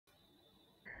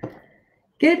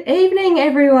Good evening,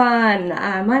 everyone.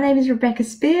 My name is Rebecca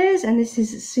Spears, and this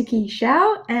is Suki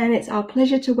Shao, and it's our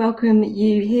pleasure to welcome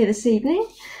you here this evening.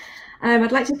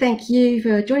 I'd like to thank you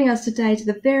for joining us today to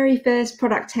the very first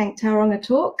ProductTank Tauranga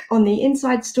talk on the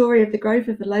inside story of the growth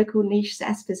of the local niche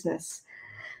SaaS business.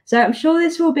 So I'm sure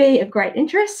this will be of great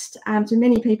interest to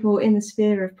many people in the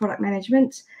sphere of product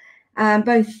management,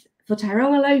 both for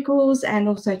Tauranga locals and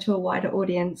also to a wider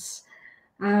audience.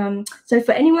 So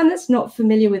for anyone that's not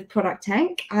familiar with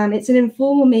ProductTank, it's an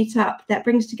informal meetup that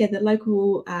brings together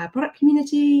local product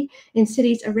community in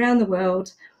cities around the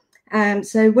world.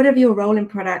 So whatever your role in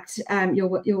product,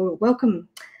 you're welcome.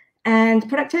 And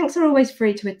product tanks are always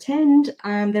free to attend.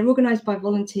 They're organised by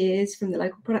volunteers from the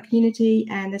local product community,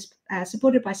 and they're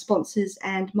supported by sponsors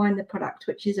and Mind the Product,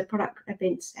 which is a product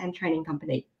events and training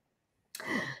company.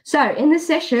 So in this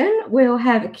session, we'll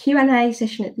have a Q&A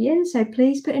session at the end. So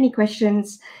please put any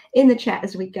questions in the chat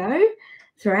as we go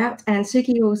throughout, and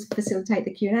Suki will facilitate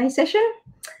the Q&A session.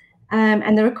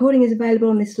 And the recording is available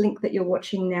on this link that you're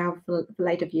watching now for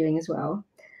later viewing as well.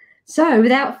 So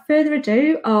without further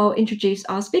ado, I'll introduce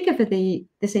our speaker for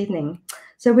this evening.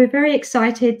 So we're very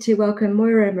excited to welcome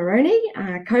Moira Moroney,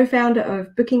 co-founder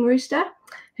of Booking Rooster,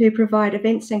 who provide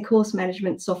events and course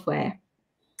management software.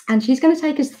 And she's going to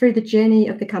take us through the journey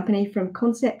of the company from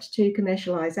concept to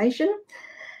commercialization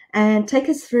and take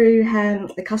us through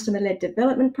the customer-led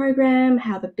development program,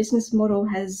 how the business model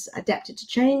has adapted to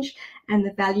change, and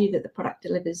the value that the product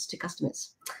delivers to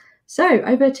customers. So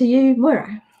over to you,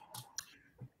 Moira.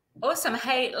 Awesome.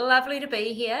 Hey, lovely to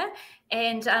be here.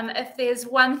 And if there's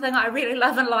one thing I really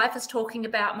love in life is talking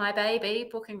about my baby,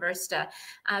 Booking Rooster.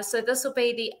 So this will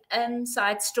be the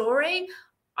inside story.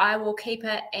 I will keep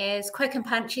it as quick and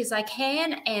punchy as I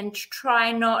can and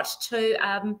try not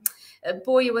to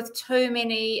bore you with too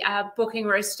many Booking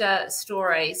Rooster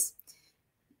stories.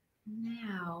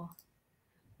 Now,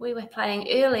 we were playing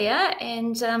earlier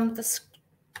and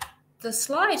the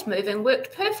slide moving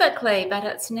worked perfectly, but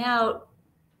it's now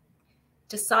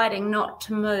deciding not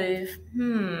to move.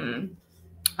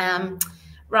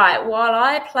 Right, while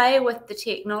I play with the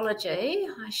technology,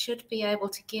 I should be able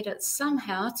to get it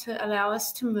somehow to allow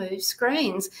us to move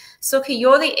screens. Suki,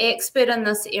 you're the expert in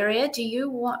this area.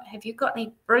 Have you got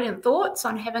any brilliant thoughts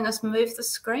on having us move the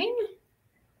screen?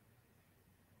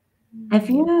 Have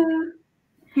you?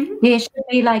 There should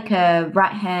be like a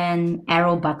right-hand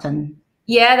arrow button.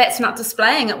 Yeah, that's not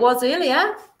displaying. It was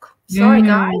earlier. Sorry,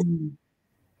 guys.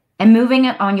 And moving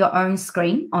it on your own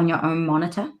screen, on your own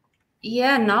monitor?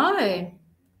 Yeah, no.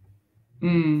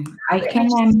 I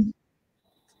can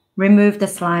remove the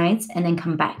slides and then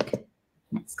come back.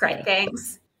 That's great,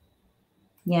 thanks.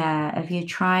 Yeah, if you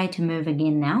try to move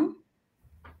again now.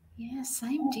 Yeah,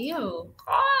 same deal.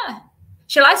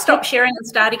 Shall I stop sharing and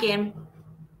start again?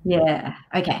 Yeah,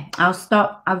 okay. I'll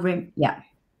stop. Yeah.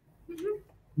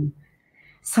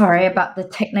 Sorry about the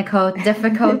technical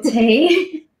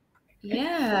difficulty.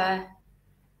 Yeah.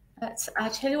 I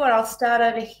tell you what, I'll start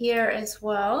over here as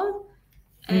well.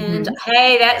 And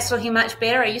hey, that's looking much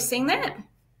better. Are you seeing that?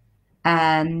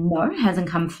 No, it hasn't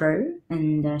come through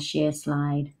in the share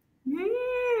slide.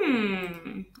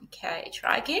 Okay,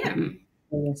 try again.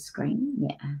 The screen,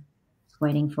 yeah. It's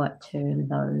waiting for it to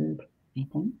load, I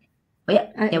think. Oh,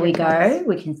 yeah, there we go.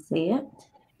 We can see it.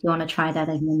 Do you want to try that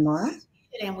again, Laura?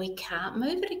 And we can't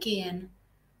move it again.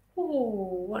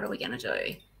 Oh, what are we going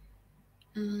to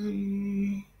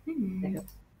do?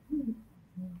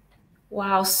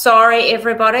 Wow, sorry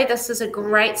everybody. This is a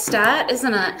great start,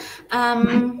 isn't it?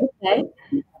 Okay.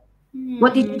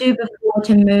 What did you do before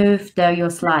to move your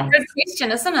slides? Good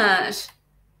question, isn't it?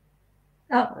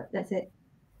 Oh, that's it.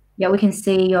 Yeah, we can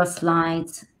see your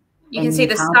slides. You can see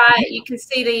the side. You can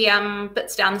see the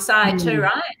bits down the side too,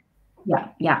 right? Yeah,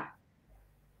 yeah.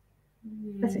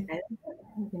 That's okay.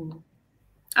 Oh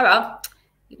well.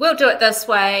 We'll do it this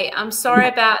way. I'm sorry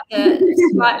about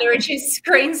the slightly reduced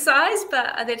screen size,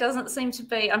 but there doesn't seem to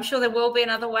be. I'm sure there will be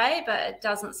another way, but it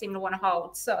doesn't seem to want to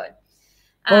hold. So,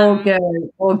 all good.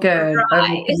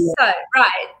 Right. So,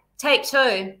 right. Take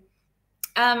two.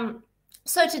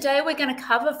 So today we're going to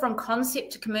cover from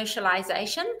concept to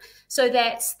commercialization. So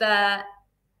that's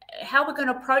how we're going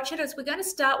to approach it is we're going to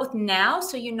start with now,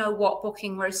 so you know what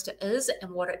Booking Rooster is and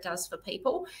what it does for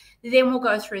people. Then we'll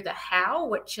go through the how,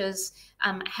 which is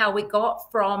how we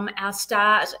got from our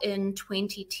start in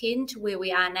 2010 to where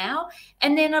we are now,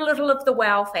 and then a little of the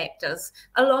wow factors.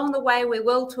 Along the way, we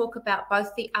will talk about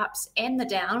both the ups and the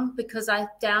down, because I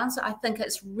think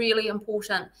it's really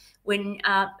important when,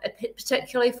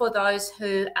 particularly for those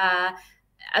who are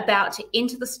about to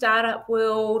enter the startup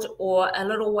world or a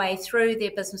little way through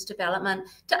their business development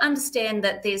to understand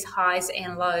that there's highs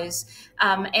and lows,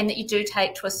 and that you do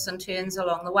take twists and turns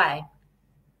along the way.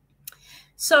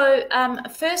 So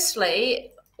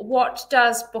firstly, what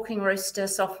does Booking Rooster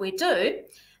software do?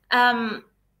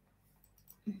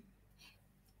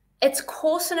 It's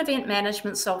course and event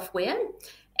management software,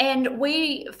 and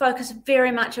we focus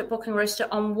very much at Booking Rooster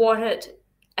on what it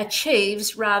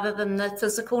achieves rather than the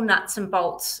physical nuts and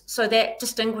bolts. So that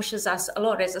distinguishes us a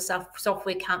lot as a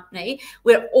software company.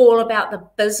 We're all about the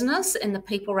business and the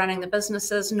people running the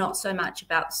businesses, not so much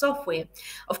about the software.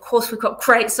 Of course, we've got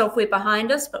great software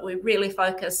behind us, but we really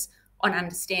focus on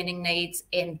understanding needs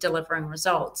and delivering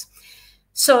results.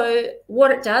 So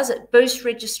what it does, it boosts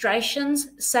registrations,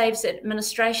 saves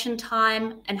administration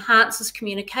time, enhances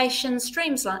communication,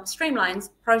 streamlines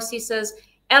processes,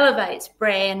 elevates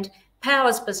brand,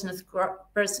 powers business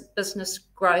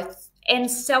growth, and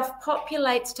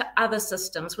self-populates to other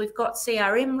systems. We've got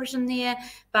CRM written there,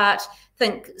 but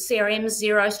think CRM,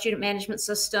 Xero, student management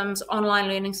systems, online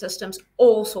learning systems,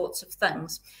 all sorts of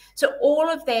things. So all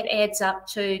of that adds up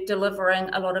to delivering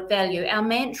a lot of value. Our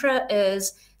mantra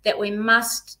is that we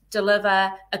must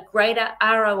deliver a greater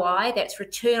ROI, that's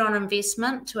return on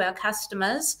investment, to our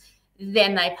customers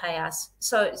than they pay us.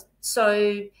 So it's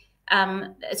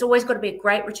always got to be a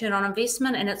great return on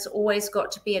investment, and it's always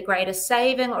got to be a greater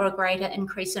saving or a greater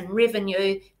increase in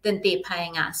revenue than they're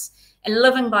paying us. And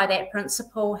living by that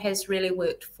principle has really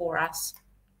worked for us.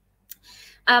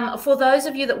 For those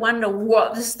of you that wonder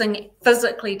what this thing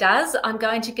physically does, I'm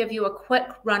going to give you a quick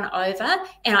run over,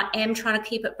 and I am trying to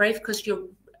keep it brief because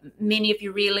many of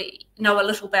you really know a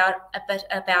bit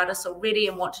about us already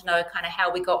and want to know kind of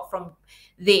how we got from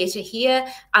there to here.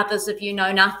 Others of you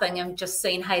know nothing and just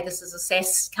seen, hey, this is a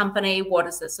SaaS company, what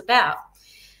is this about?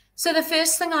 So the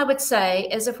first thing I would say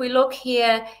is, if we look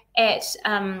here at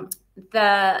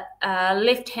the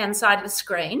left-hand side of the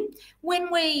screen, when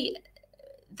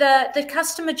the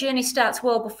customer journey starts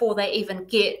well before they even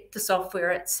get the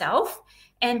software itself,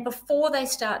 and before they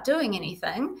start doing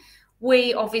anything,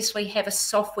 we obviously have a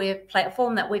software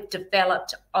platform that we've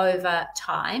developed over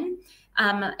time.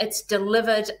 It's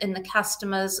delivered in the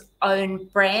customer's own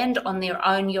brand on their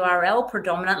own URL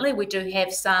predominantly. We do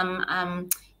have some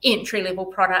entry-level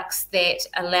products that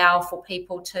allow for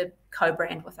people to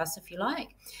co-brand with us, if you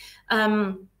like.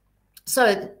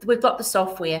 So we've got the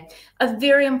software. A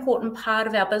very important part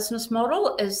of our business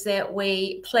model is that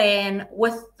we plan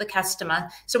with the customer.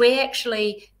 So we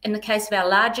actually, in the case of our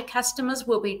larger customers,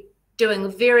 we'll be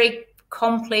doing very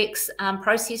complex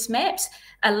process maps,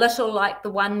 a little like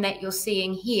the one that you're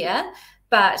seeing here,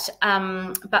 but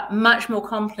much more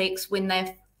complex when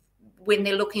they're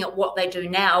looking at what they do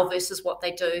now versus what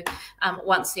they do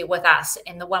once they're with us.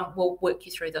 And we'll work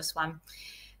you through this one.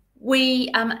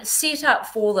 We set up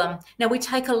for them. Now, we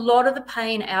take a lot of the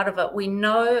pain out of it. We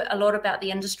know a lot about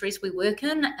the industries we work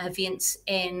in, events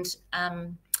and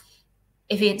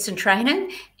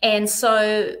training. And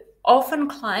so often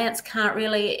clients can't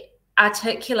really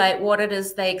articulate what it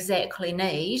is they exactly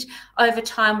need. Over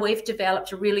time, we've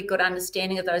developed a really good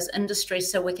understanding of those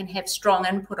industries so we can have strong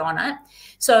input on it.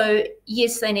 So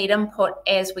yes, they need input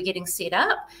as we're getting set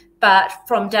up, but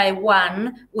from day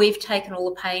one, we've taken all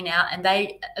the pain out, and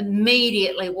they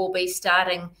immediately will be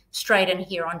starting straight in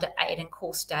here onto adding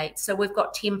course dates. So we've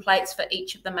got templates for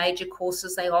each of the major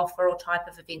courses they offer or type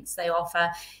of events they offer,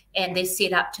 and they're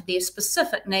set up to their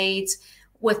specific needs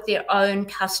with their own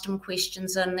custom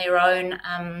questions and their own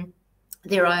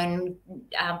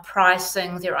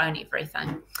pricing, their own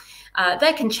everything.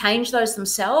 They can change those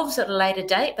themselves at a later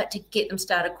date, but to get them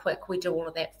started quick, we do all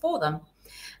of that for them.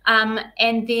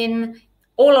 And then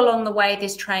all along the way,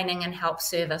 there's training and help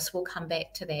service. We'll come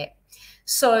back to that.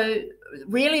 So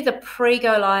really the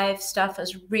pre-go live stuff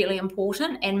is really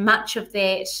important, and much of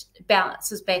that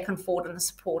bounces back and forth in the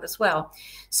support as well.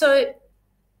 So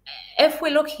if we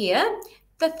look here,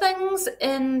 the things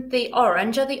in the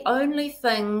orange are the only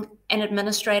thing an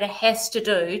administrator has to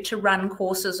do to run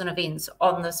courses and events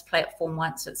on this platform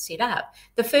once it's set up.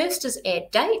 The first is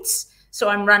add dates. So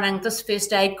I'm running this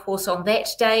first aid course on that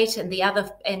date and the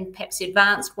other, and perhaps the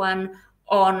advanced one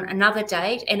on another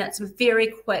date. And it's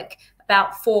very quick,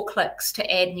 about 4 clicks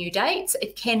to add new dates.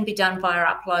 It can be done via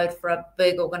upload for a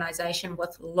big organization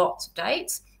with lots of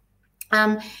dates.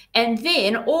 And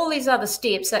then all these other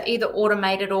steps are either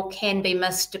automated or can be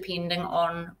missed depending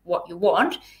on what you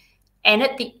want. And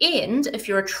at the end, if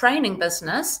you're a training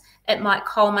business, it might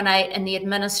culminate in the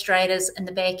administrators in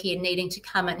the back end needing to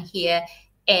come in here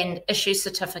and issue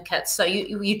certificates. So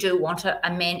you do want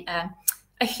a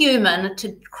human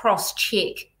to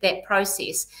cross-check that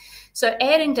process. So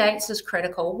adding dates is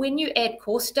critical. When you add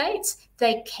course dates,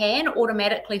 they can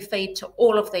automatically feed to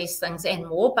all of these things and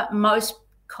more, but most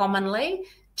commonly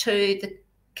to the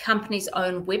company's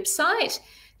own website,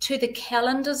 to the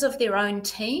calendars of their own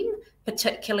team,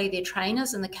 particularly their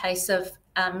trainers in the case of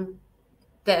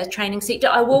the training sector.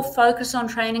 I will focus on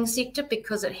training sector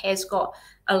because it has got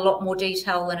a lot more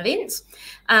detail than events.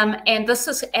 And this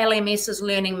is LMS's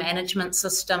learning management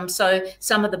system. So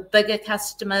some of the bigger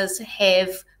customers have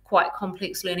quite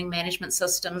complex learning management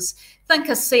systems. Think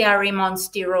a CRM on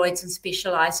steroids and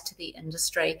specialised to the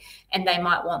industry, and they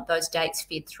might want those dates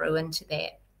fed through into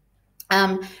that.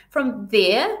 From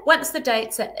there, once the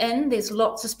dates are in, there's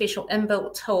lots of special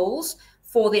inbuilt tools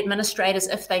for the administrators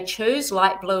if they choose.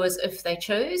 Light blue is if they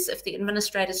choose. If the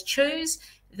administrators choose,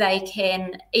 they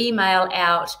can email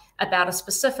out about a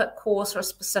specific course or a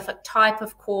specific type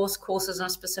of course, courses in a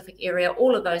specific area,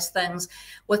 all of those things.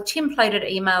 With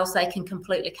templated emails, they can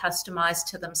completely customize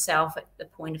to themselves at the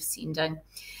point of sending.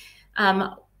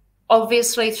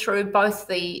 Obviously, through both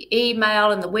the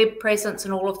email and the web presence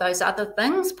and all of those other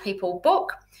things, people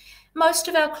book. Most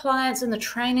of our clients in the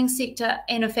training sector,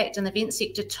 and in fact in the event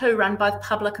sector too, run both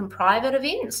public and private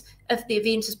events. If the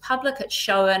event is public, it's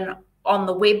shown on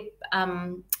the web,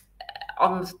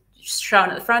 shown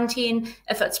at the front end.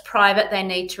 If it's private, they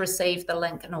need to receive the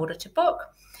link in order to book.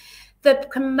 They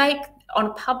can make,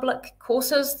 on public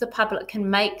courses, the public can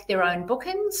make their own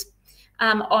bookings.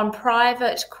 On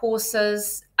private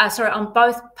courses, on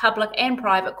both public and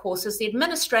private courses, the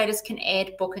administrators can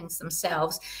add bookings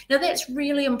themselves. Now, that's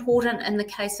really important in the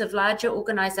case of larger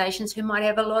organisations who might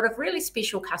have a lot of really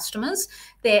special customers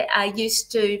that are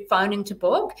used to phoning to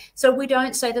book. So we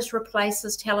don't say this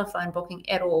replaces telephone booking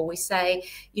at all. We say,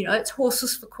 you know, it's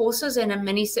horses for courses, and in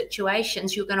many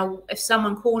situations, you're going to, if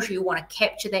someone calls you, you want to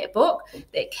capture that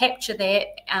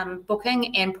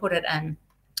booking and put it in.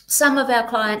 Some of our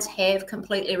clients have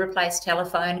completely replaced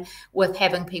telephone with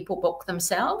having people book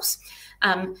themselves.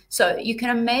 So you can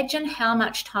imagine how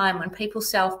much time when people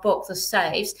self-book this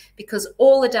saves, because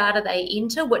all the data they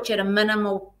enter, which at a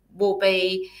minimum will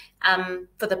be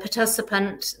for the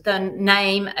participant, the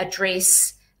name,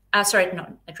 address, name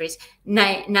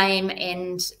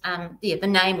and the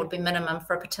name would be minimum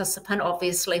for a participant.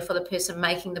 Obviously, for the person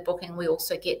making the booking, we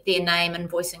also get their name,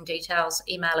 invoicing details,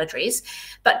 email address.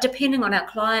 But depending on our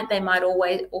client, they might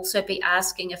also be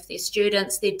asking if they're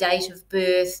students, their date of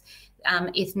birth,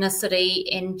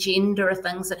 ethnicity and gender are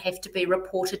things that have to be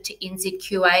reported to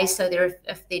NZQA. So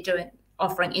if they're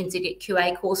offering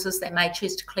NZQA courses, they may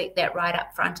choose to collect that right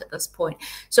up front at this point.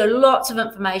 So lots of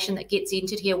information that gets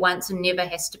entered here once and never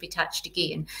has to be touched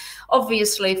again.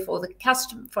 Obviously, for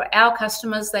our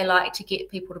customers, they like to get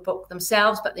people to book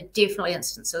themselves, but there are definitely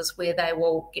instances where they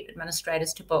will get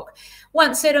administrators to book.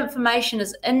 Once that information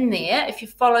is in there, if you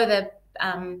follow the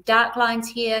dark lines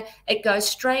here, it goes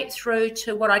straight through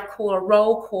to what I'd call a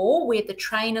roll call, where the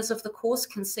trainers of the course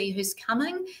can see who's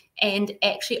coming, and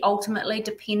actually ultimately,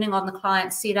 depending on the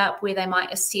client setup, where they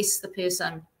might assess the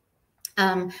person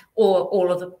or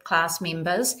all of the class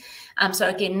members. So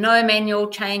again, no manual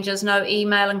changes, no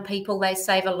emailing people. They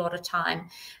save a lot of time.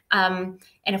 And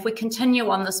if we continue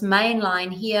on this main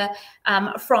line here,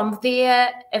 from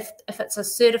there, if it's a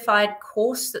certified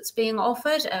course that's being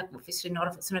offered, obviously not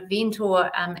if it's an event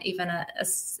or even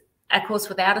a course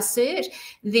without a cert,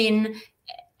 then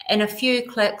in a few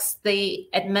clicks, the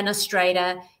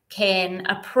administrator can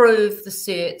approve the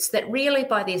certs that really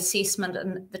by the assessment,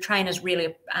 and the trainers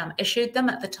really issued them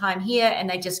at the time here, and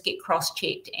they just get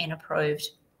cross-checked and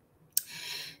approved.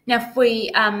 Now, if we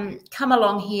come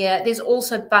along here, there's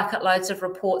also bucket loads of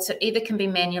reports that either can be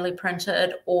manually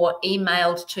printed or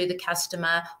emailed to the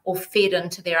customer or fed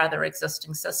into their other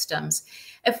existing systems.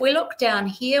 If we look down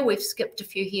here, we've skipped a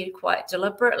few here quite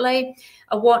deliberately.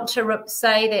 I want to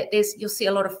say that you'll see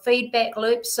a lot of feedback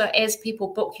loops. So as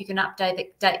people book, you can update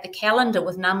the calendar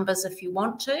with numbers if you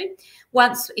want to.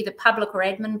 Once either public or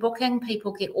admin booking,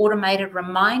 people get automated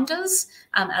reminders.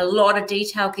 A lot of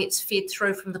detail gets fed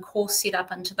through from the course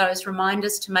setup into those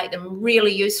reminders to make them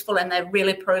really useful, and they're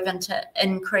really proven to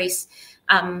increase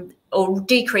or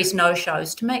decrease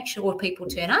no-shows to make sure people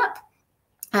turn up.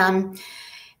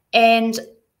 And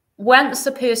once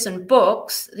a person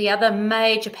books, the other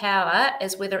major power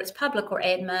is whether it's public or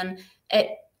admin, it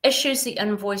issues the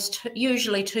invoice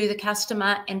usually to the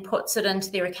customer and puts it into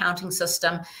their accounting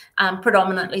system,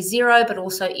 predominantly Xero, but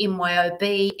also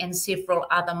MYOB and several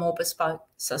other more bespoke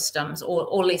systems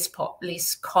or less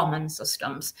common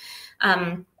systems.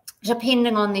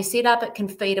 Depending on their setup, it can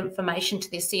feed information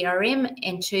to their CRM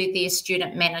and to their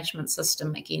student management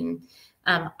system again.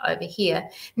 over here.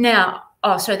 Now,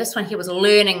 oh, sorry, this one here was a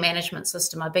learning management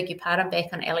system. I beg your pardon, back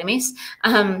on LMS,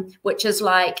 which is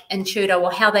like Intuitor,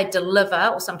 or how they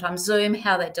deliver, or sometimes Zoom,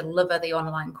 how they deliver the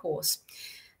online course.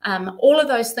 All of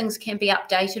those things can be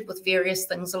updated with various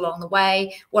things along the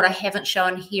way. What I haven't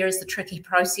shown here is the tricky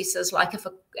processes, like if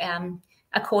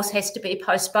a course has to be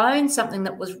postponed, something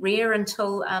that was rare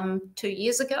until 2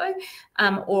 years ago,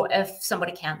 or if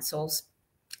somebody cancels.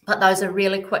 But those are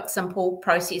really quick, simple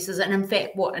processes, and in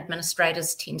fact, what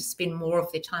administrators tend to spend more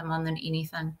of their time on than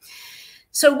anything.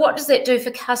 So what does that do for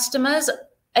customers?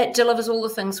 It delivers all the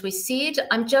things we said.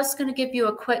 I'm just going to give you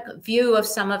a quick view of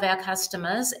some of our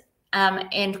customers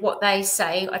and what they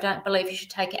say. I don't believe you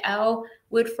should take our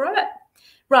word for it.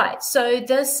 Right, so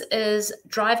this is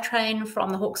Drivetrain from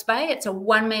the Hawke's Bay. It's a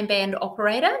one-man band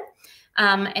operator.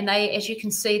 And they, as you can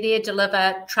see there,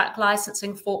 deliver truck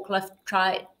licensing, forklift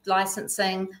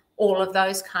licensing, all of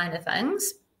those kind of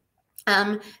things.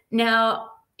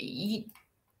 Now,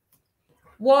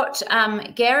 what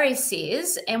Gary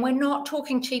says, and we're not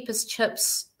talking cheapest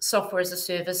chips software as a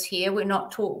service here. We're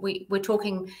not we're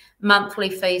talking monthly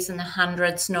fees in the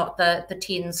hundreds, not the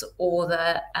tens or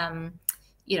the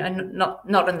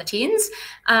not in the tens.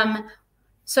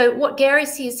 So what Gary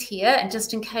says here, and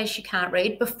just in case you can't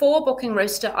read, before Booking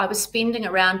Rooster, I was spending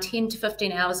around 10 to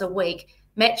 15 hours a week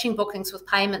matching bookings with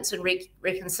payments and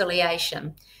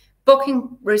reconciliation.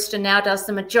 Booking Rooster now does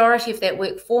the majority of that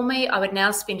work for me. I would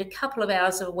now spend a couple of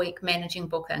hours a week managing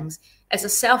bookings. As a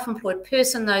self-employed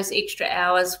person, those extra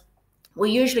hours were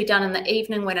usually done in the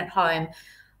evening when at home.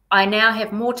 I now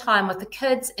have more time with the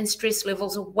kids, and stress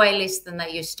levels are way less than they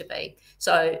used to be.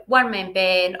 So one-man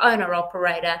band,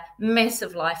 owner-operator,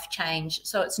 massive life change.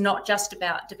 So it's not just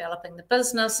about developing the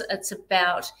business. It's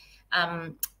about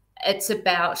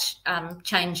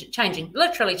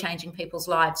literally changing people's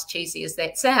lives, cheesy as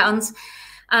that sounds.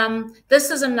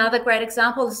 This is another great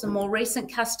example. This is a more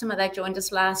recent customer. They joined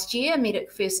us last year,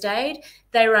 Medic First Aid.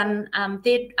 They run,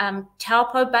 they're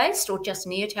Taupo based, or just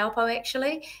near Taupo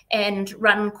actually, and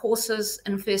run courses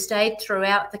in first aid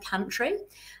throughout the country.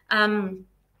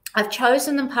 I've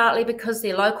chosen them partly because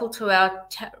they're local to our,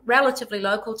 relatively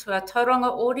local to our Tauranga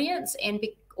audience, and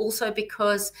also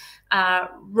because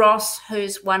Ross,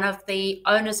 who's one of the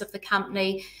owners of the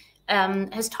company,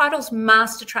 his title's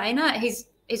Master Trainer. He's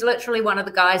literally one of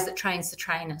the guys that trains the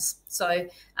trainers. So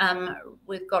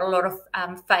we've got a lot of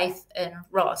faith in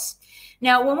Ross.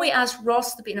 Now, when we asked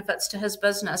Ross the benefits to his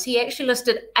business, he actually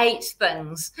listed 8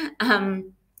 things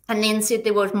and then said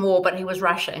there was more, but he was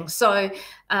rushing. So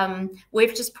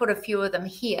we've just put a few of them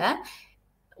here.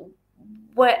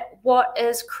 What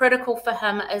is critical for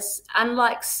him is,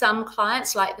 unlike some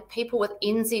clients, like the people with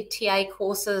NZTA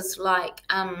courses, like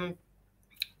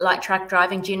truck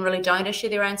driving, generally don't issue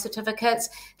their own certificates.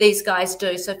 These guys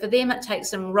do. So for them, it takes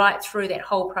them right through that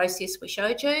whole process we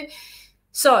showed you.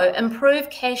 So improve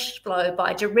cash flow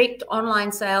by direct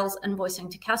online sales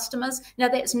invoicing to customers. Now,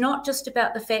 that's not just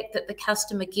about the fact that the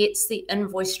customer gets the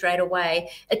invoice straight away.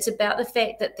 It's about the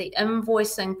fact that the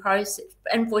invoicing process,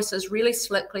 invoice is really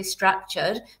slickly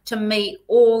structured to meet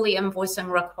all the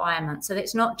invoicing requirements. So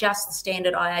that's not just the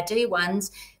standard IRD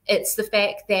ones. It's the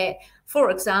fact that, for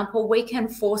example, we can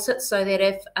force it so that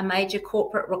if a major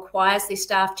corporate requires their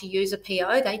staff to use a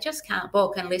PO, they just can't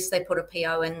book unless they put a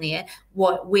PO in there,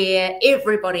 where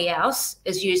everybody else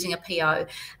is using a PO.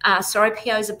 Sorry,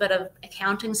 PO is a bit of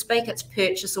accounting speak. It's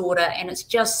purchase order, and it's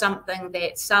just something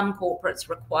that some corporates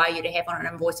require you to have on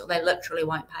an invoice, or they literally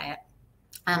won't pay it.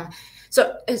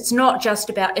 So it's not just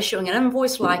about issuing an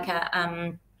invoice like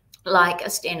a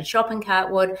standard shopping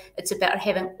cart would. It's about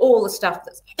having all the stuff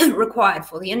that's required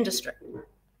for the industry.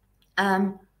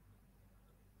 So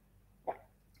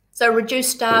reduce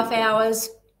staff hours,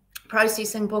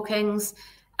 processing bookings,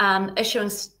 issuing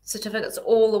certificates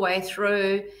all the way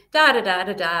through,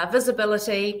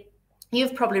 visibility.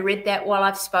 You've probably read that while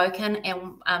I've spoken,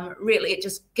 and really it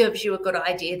just gives you a good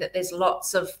idea that there's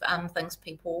lots of things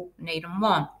people need and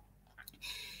want.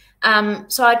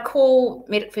 So I'd call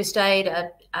Medic First Aid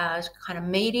a kind of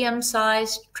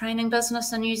medium-sized training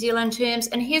business in New Zealand terms.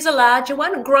 And here's a larger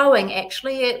one, growing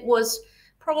actually. It was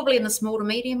probably in the small to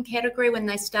medium category when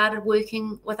they started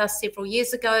working with us several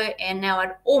years ago, and now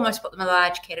I'd almost put them in a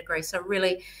large category. So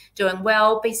really doing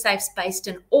well. Be Safe's based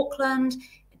in Auckland.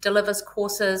 It delivers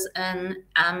courses in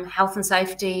health and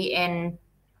safety and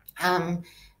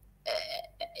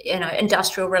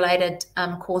industrial-related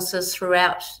courses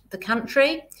throughout the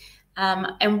country.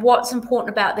 And what's important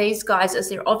about these guys is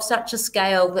they're of such a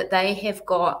scale that they have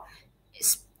got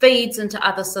feeds into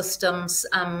other systems,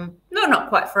 not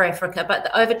quite for Africa, but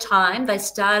over time they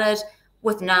started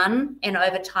with none, and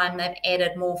over time they've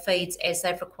added more feeds as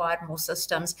they've required more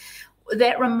systems.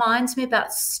 That reminds me about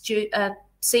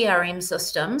CRM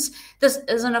systems. This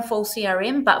isn't a full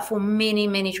CRM, but for many,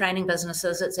 many training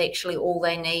businesses, it's actually all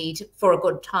they need for a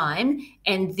good time.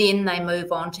 And then they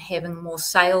move on to having more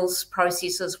sales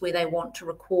processes where they want to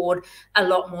record a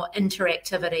lot more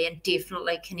interactivity, and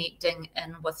definitely connecting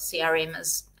in with CRM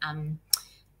is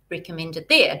recommended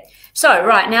there. So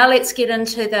right now, let's get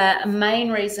into the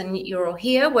main reason you're all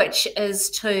here, which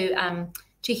is to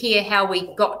hear how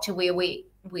we got to where we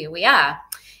are.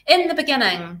 In the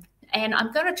beginning, and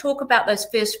I'm going to talk about those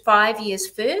first 5 years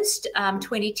first,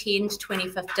 2010 to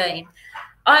 2015.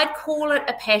 I'd call it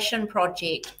a passion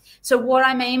project. So what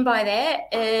I mean by that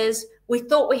is we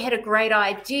thought we had a great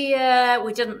idea.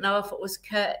 We didn't know if it was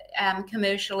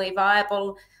commercially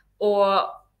viable or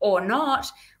not.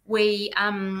 We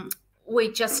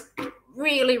just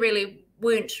really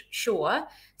weren't sure.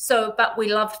 So, but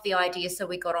we loved the idea, so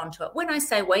we got onto it. When I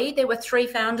say we, there were 3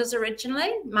 founders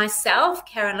originally: myself,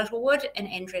 Karen Littlewood, and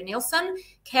Andrea Nielsen.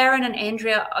 Karen and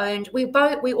Andrea owned, we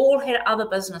all had other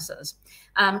businesses.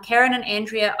 Karen and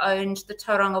Andrea owned the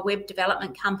Tauranga web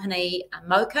development company,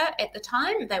 Mocha, at the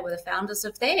time. They were the founders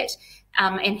of that,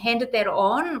 and handed that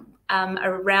on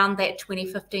around that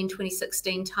 2015,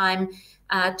 2016 time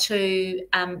to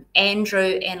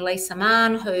Andrew and Lisa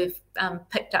Mann, who've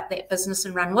picked up that business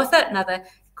and run with it. Another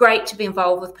great to be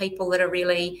involved with people that are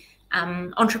really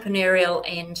entrepreneurial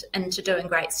and into doing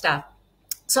great stuff.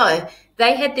 So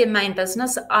they had their main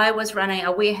business. I was running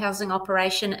a warehousing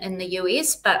operation in the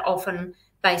US, but often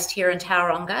based here in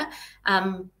Tauranga.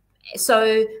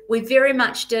 So we very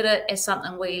much did it as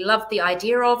something we loved the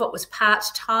idea of. It was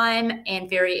part-time and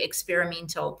very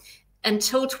experimental.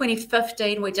 Until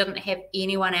 2015, we didn't have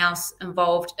anyone else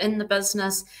involved in the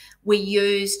business. We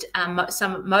used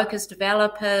some of Mocha's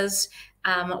developers.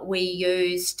 We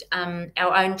used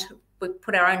we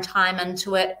put our own time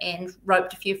into it and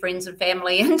roped a few friends and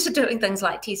family into doing things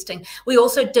like testing. We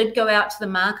also did go out to the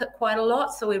market quite a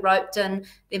lot. So we roped in,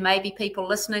 there may be people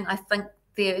listening, I think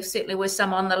there certainly were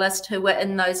some on the list who were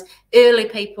in those early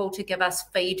people to give us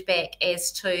feedback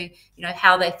as to,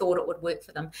 how they thought it would work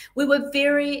for them. We were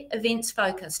very events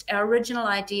focused. Our original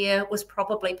idea was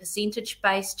probably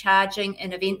percentage-based charging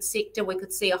in event sector. We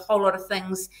could see a whole lot of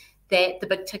things that the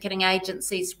big ticketing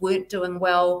agencies weren't doing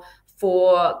well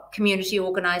for community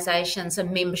organisations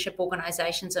and membership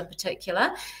organisations in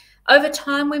particular. Over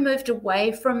time, we moved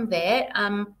away from that.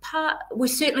 We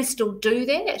certainly still do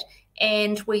that,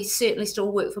 and we certainly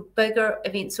still work for bigger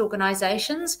events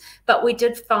organisations, but we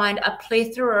did find a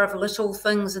plethora of little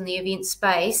things in the event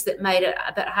space that made it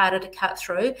a bit harder to cut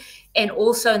through. And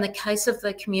also in the case of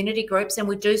the community groups, and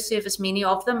we do service many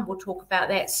of them, we'll talk about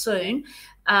that soon,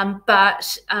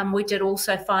 but we did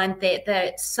also find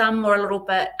that some were a little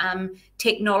bit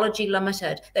technology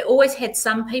limited. They always had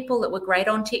some people that were great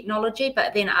on technology,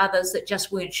 but then others that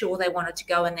just weren't sure they wanted to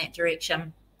go in that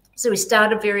direction. So we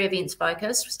started very events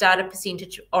focused, we started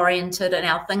percentage oriented in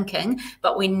our thinking,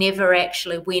 but we never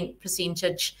actually went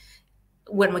percentage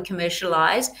when we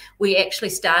commercialized. We actually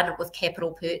started with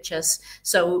capital purchase.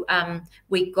 So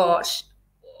we got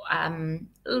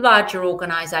larger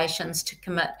organizations to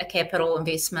commit a capital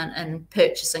investment in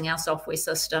purchasing our software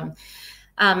system.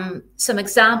 Some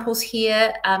examples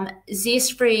here,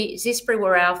 Zespri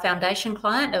were our foundation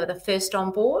client. They were the first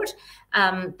on board.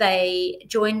 They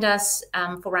joined us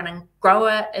for running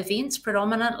grower events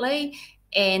predominantly,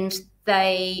 and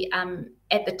they,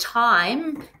 at the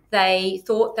time, they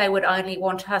thought they would only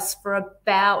want us for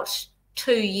about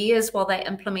 2 years while they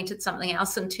implemented something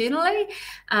else internally,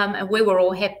 and we were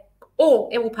all happy.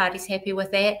 All parties happy with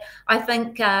that. I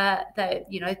think they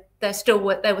were still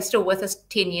with us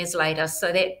 10 years later.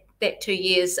 So that 2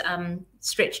 years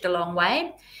stretched a long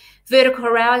way. Vertical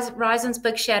Horizons,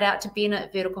 big shout out to Ben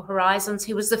at Vertical Horizons.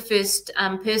 He was the first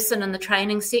person in the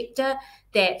training sector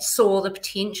that saw the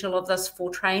potential of this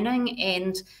for training,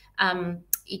 and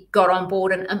he got on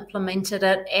board and implemented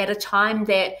it at a time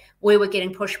that we were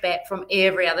getting pushback from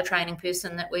every other training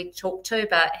person that we talked to,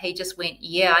 but he just went,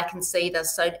 yeah, I can see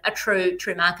this. So a true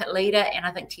market leader, and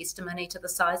I think testimony to the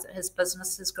size that his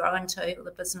business has grown to, or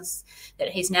the business that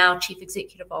he's now chief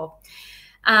executive of.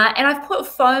 And I've put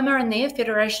FOMA in there,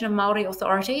 Federation of Māori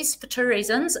Authorities, for 2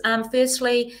 reasons.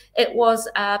 Firstly, it was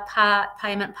a part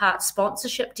payment, part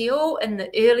sponsorship deal. In the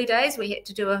early days, we had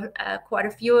to do quite a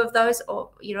few of those.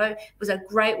 It was a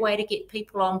great way to get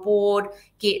people on board,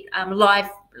 get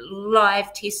live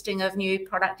testing of new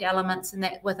product elements, and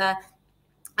that with a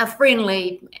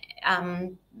friendly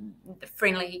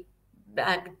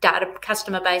data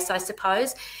customer base, I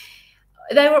suppose.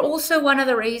 They were also one of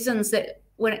the reasons that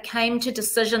when it came to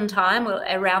decision time,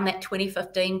 around that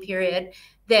 2015 period,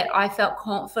 that I felt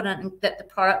confident that the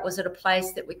product was at a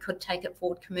place that we could take it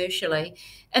forward commercially.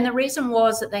 And the reason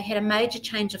was that they had a major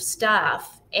change of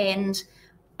staff, and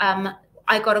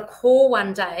I got a call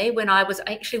one day when I was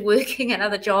actually working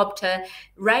another job to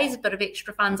raise a bit of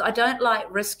extra funds. I don't like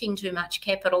risking too much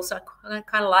capital, so I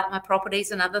kind of like my properties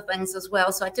and other things as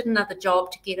well. So I did another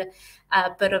job to get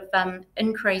a bit of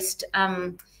increased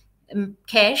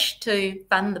cash to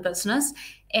fund the business.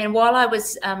 And while I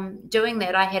was doing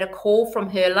that, I had a call from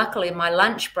her, luckily in my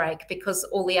lunch break, because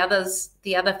all the other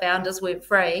founders weren't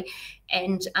free.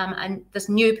 And this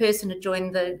new person had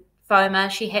joined the FOMA.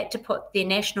 She had to put their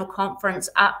national conference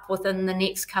up within the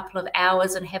next couple of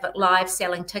hours and have it live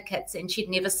selling tickets. And she'd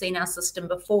never seen our system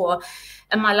before.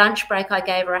 In my lunch break, I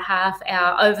gave her a half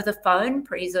hour over the phone,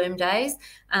 pre-Zoom days,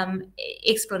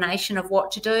 explanation of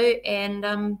what to do.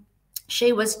 And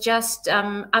she was just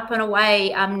up and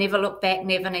away, never looked back,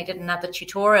 never needed another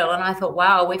tutorial. And I thought,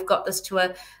 wow, we've got this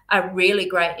to a really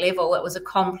great level. It was a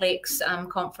complex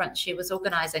conference she was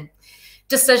organising.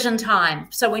 Decision time.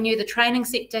 So we knew the training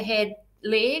sector had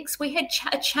legs. We had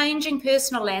a changing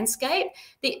personal landscape.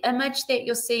 The image that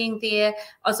you're seeing there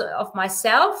of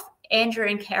myself, Andrew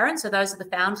and Karen, so those are the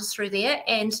founders through there,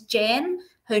 and Jan,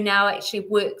 who now actually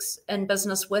works in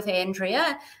business with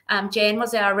Andrea. Jan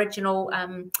was our original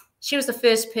she was the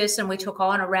first person we took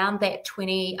on around that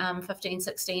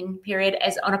 2015-16 period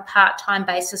as on a part-time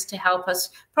basis to help us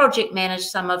project manage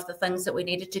some of the things that we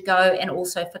needed to go, and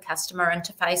also for customer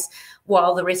interface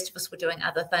while the rest of us were doing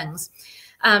other things.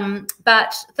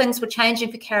 But things were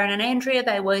changing for Karen and Andrea.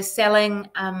 They were selling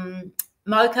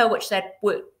Mocha, which they'd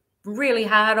worked really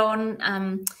hard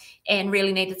on and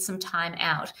really needed some time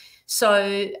out.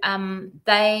 So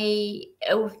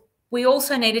we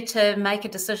also needed to make a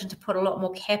decision to put a lot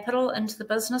more capital into the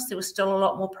business. There was still a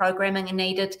lot more programming and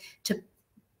needed to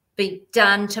be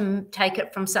done to take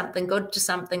it from something good to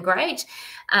something great.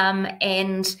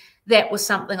 And that was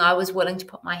something I was willing to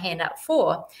put my hand up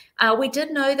for. We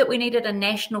did know that we needed a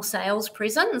national sales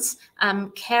presence.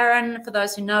 Karen, for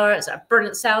those who know her, is a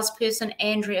brilliant salesperson.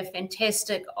 Andrea,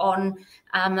 fantastic on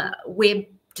web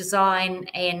design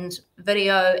and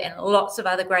video and lots of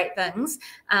other great things.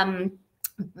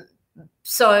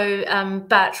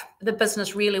 But the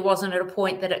business really wasn't at a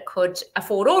point that it could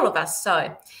afford all of us.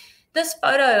 So this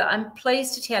photo, I'm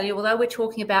pleased to tell you, although we're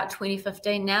talking about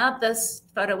 2015 now, this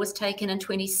photo was taken in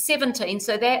 2017.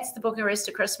 So that's the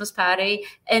Bucharest Christmas party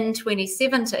in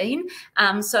 2017.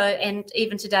 And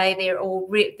even today, they're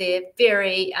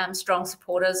very strong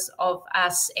supporters of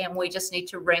us, and we just need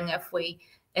to ring if we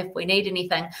need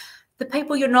anything. The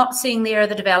people you're not seeing there are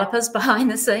the developers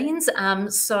behind the scenes.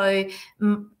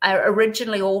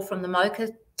 Originally all from the Mocha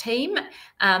team.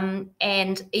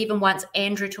 And even once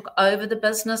Andrew took over the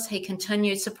business, he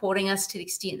continued supporting us to the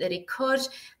extent that he could.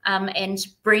 And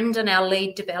Brendan, our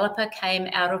lead developer, came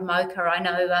out of Mocha, I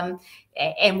know,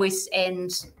 and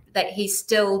that he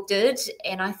still did,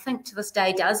 and I think to this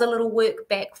day does a little work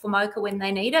back for Mocha when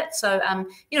they need it. So,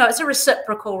 it's a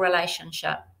reciprocal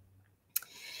relationship.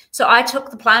 So I took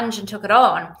the plunge and took it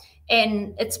on,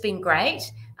 and it's been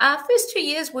great. First 2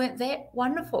 years weren't that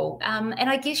wonderful. And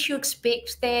I guess you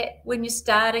expect that when you're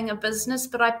starting a business,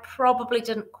 but I probably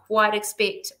didn't quite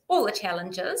expect all the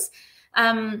challenges.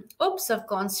 Oops, I've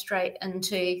gone straight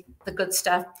into the good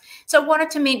stuff. So I wanted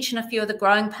to mention a few of the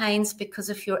growing pains, because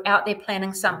if you're out there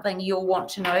planning something, you'll want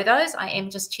to know those. I am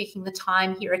just checking the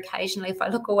time here occasionally if I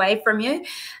look away from you.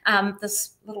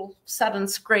 This little sudden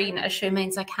screen issue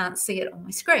means I can't see it on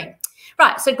my screen.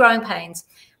 Right, so growing pains.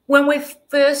 When we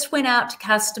first went out to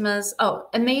customers,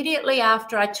 immediately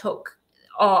after I took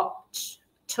on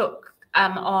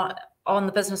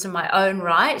the business in my own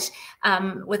right,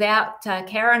 without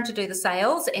Karen to do the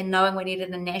sales and knowing we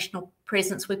needed a national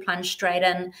presence, we plunged straight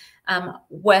in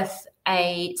with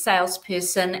a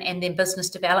salesperson and then business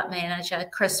development manager,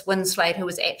 Chris Winslade, who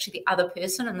was actually the other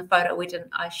person in the photo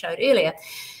I showed earlier.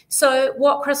 So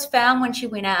what Chris found when she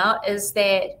went out is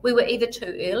that we were either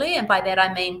too early, and by that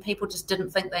I mean people just didn't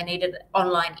think they needed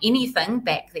online anything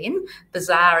back then,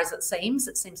 bizarre as it seems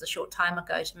a short time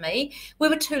ago to me. We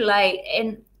were too late,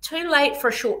 and too late for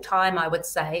a short time, I would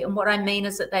say. And what I mean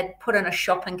is that they'd put in a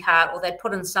shopping cart, or they'd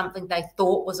put in something they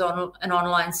thought was on an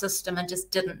online system and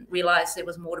just didn't realize there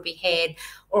was more to be had,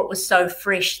 or it was so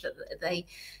fresh that they,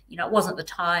 it wasn't the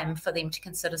time for them to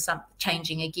consider something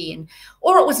changing again,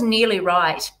 or it was nearly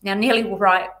right. Now, nearly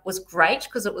right was great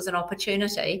because it was an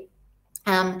opportunity.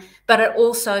 But it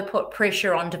also put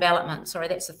pressure on development. Sorry,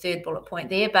 that's the third bullet point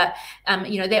there. But,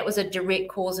 that was a direct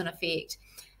cause and effect.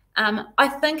 I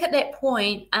think at that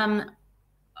point,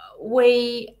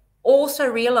 we also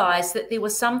realized that there were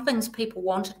some things people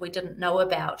wanted we didn't know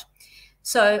about.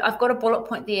 So I've got a bullet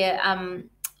point there,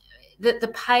 that the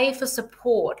pay for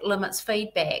support limits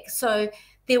feedback. So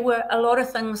there were a lot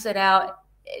of things that our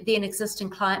then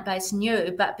existing client base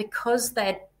knew, but because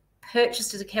they'd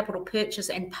purchased as a capital purchase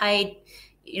and paid,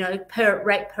 you know, per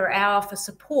rate per hour for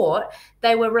support,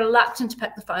 they were reluctant to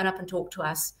pick the phone up and talk to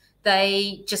us.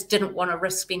 They just didn't want to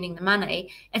risk spending the money.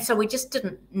 And so we just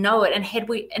didn't know it. And had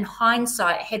we, in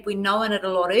hindsight, had we known it a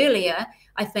lot earlier,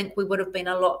 I think we would have been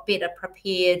a lot better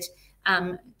prepared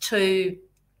to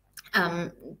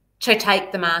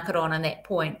take the market on at that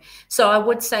point. So I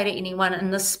would say to anyone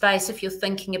in this space, if you're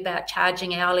thinking about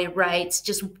charging hourly rates,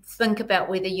 just think about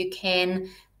whether you can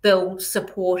build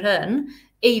support in,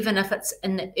 even if it's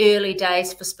in the early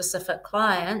days for specific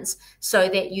clients, so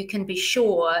that you can be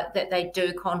sure that they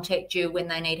do contact you when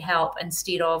they need help,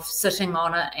 instead of sitting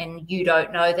on it and you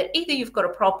don't know that either you've got a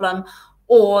problem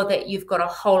or that you've got a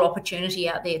whole opportunity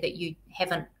out there that you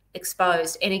haven't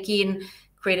exposed. And again,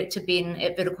 credit to Ben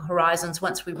at Vertical Horizons.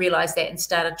 Once we realised that and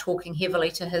started talking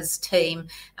heavily to his team,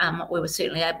 we were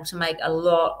certainly able to make a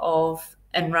lot of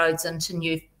inroads into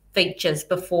new features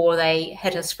before they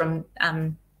hit us from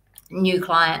new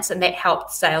clients, and that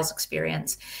helped sales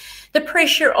experience. The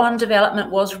pressure on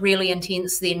development was really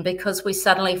intense then, because we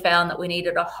suddenly found that we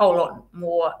needed a whole lot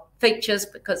more features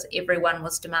because everyone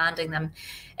was demanding them.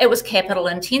 It was capital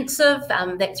intensive,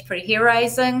 that's pretty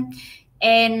hair-raising,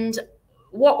 and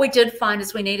what we did find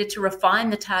is we needed to refine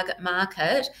the target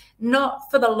market,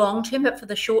 not for the long term, but for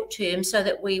the short term, so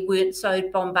that we weren't so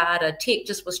bombarded. Tech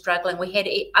just was struggling. We had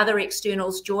other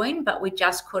externals join, but we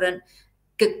just couldn't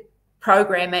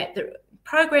program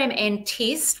and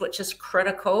test, which is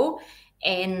critical,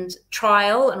 and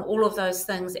trial and all of those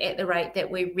things at the rate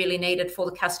that we really needed for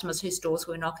the customers whose doors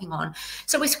we were knocking on.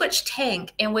 So we switched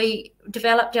tank and we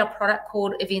developed our product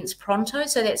called Events Pronto.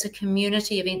 So that's a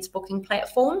community events booking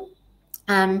platform.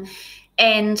 And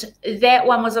that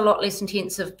one was a lot less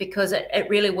intensive because it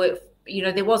really worked. You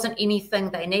know, there wasn't anything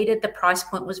they needed. The price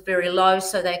point was very low,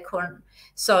 so they couldn't.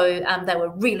 So they were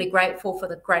really grateful for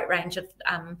the great range of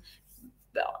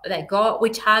they got. We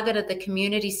targeted the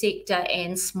community sector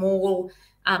and small,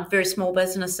 very small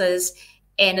businesses,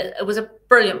 and it was a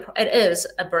brilliant. It is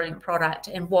a brilliant product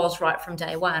and was right from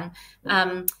day one.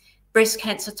 Breast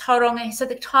Cancer Tauranga. So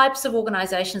the types of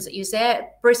organisations that use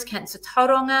that: Breast Cancer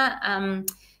Tauranga,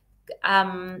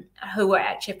 who were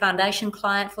actually a foundation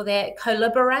client for that.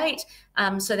 Collaborate.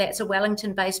 So that's a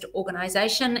Wellington-based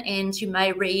organisation, and you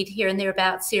may read here and there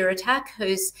about Sarah Tuck,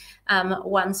 who's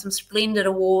won some splendid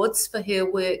awards for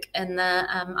her work in the,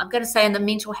 I'm going to say in the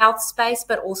mental health space,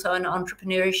 but also in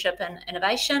entrepreneurship and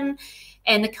innovation.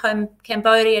 And the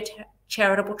Cambodia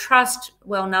Charitable Trust,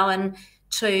 well known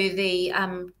to the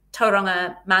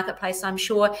Tauranga marketplace, I'm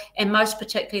sure, and most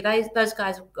particularly those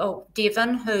guys,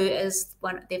 Devon, who is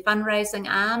their fundraising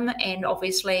arm, and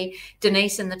obviously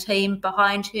Denise and the team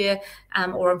behind her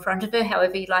or in front of her,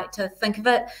 however you like to think of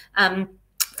it.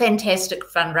 Fantastic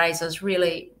fundraisers,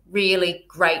 really, really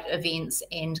great events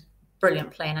and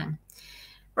brilliant planning.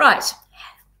 Right,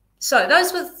 so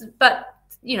those were, but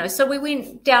you know, so we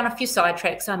went down a few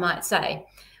sidetracks, I might say.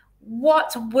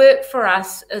 What worked for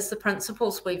us is the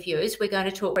principles we've used. We're going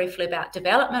to talk briefly about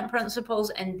development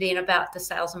principles and then about the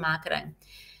sales and marketing.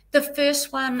 The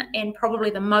first one, and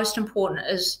probably the most important,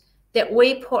 is that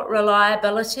we put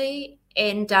reliability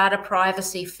and data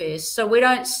privacy first. So we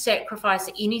don't sacrifice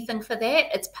anything for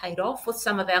that. It's paid off with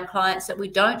some of our clients that we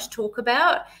don't talk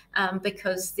about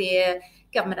because they're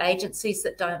government agencies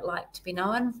that don't like to be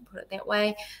known, put it that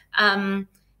way.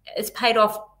 It's paid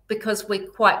off because we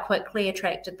quite quickly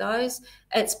attracted those.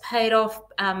 It's paid off.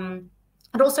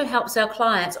 It also helps our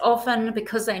clients, often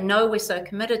because they know we're so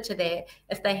committed to that.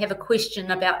 If they have a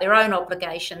question about their own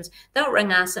obligations, they'll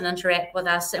ring us and interact with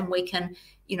us, and we can,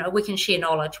 you know, we can share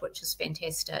knowledge, which is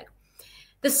fantastic.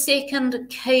 The second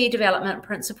key development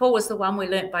principle was the one we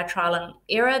learnt by trial and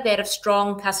error, that of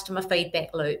strong customer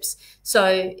feedback loops.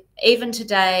 So even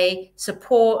today,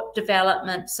 support,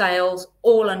 development, sales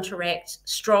all interact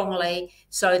strongly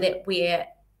so that we're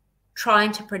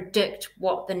trying to predict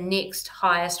what the next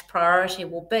highest priority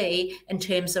will be in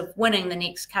terms of winning the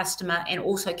next customer and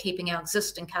also keeping our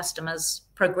existing customers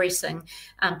progressing,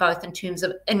 both in terms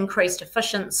of increased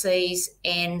efficiencies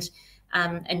and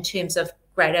in terms of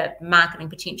greater marketing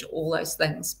potential, all those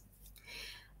things.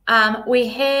 We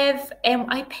have, and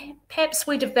perhaps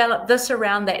we developed this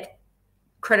around that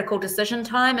critical decision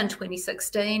time in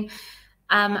 2016.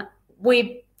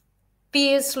 We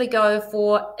fiercely go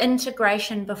for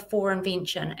integration before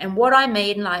invention. And what I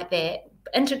mean like that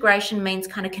integration means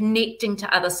kind of connecting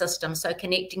to other systems, so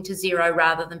connecting to Xero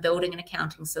rather than building an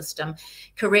accounting system,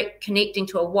 connecting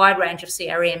to a wide range of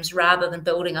CRMs rather than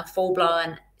building a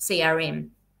full-blown CRM.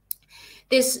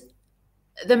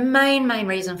 The main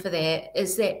reason for that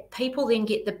is that people then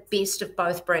get the best of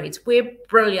both breeds. We're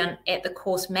brilliant at the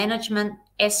course management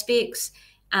aspects,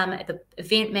 at the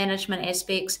event management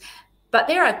aspects, but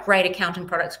there are great accounting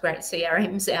products, great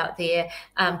CRMs out there,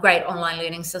 great online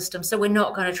learning systems. So we're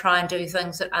not going to try and do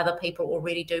things that other people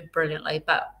already do brilliantly,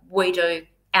 but we do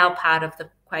our part of the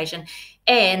equation,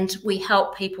 and we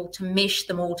help people to mesh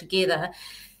them all together.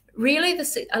 Really,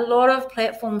 a lot of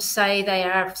platforms say they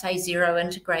are, say, Xero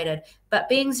integrated, but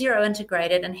being Xero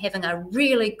integrated and having a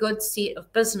really good set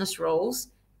of business rules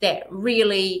that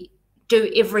really do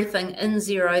everything in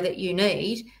Xero that you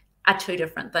need are two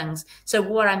different things. So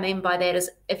what I mean by that is,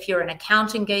 if you're an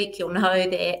accounting geek, you'll know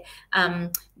that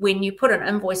when you put an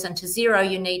invoice into Xero,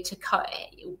 you need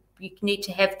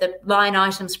to have the line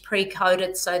items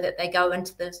pre-coded so that they go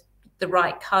into the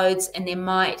right codes, and there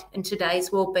might, in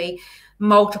today's world, be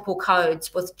multiple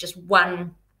codes with just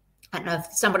one. I don't know,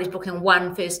 if somebody's booking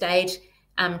one first aid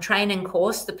training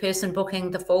course, the person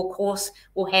booking the full course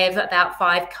will have about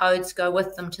 5 codes go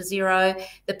with them to Xero.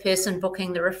 The person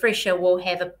booking the refresher will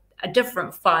have a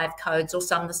different 5 codes, or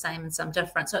some the same and some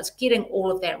different. So it's getting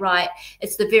all of that right.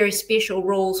 It's the very special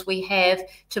rules we have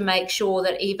to make sure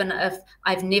that even if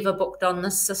I've never booked on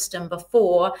this system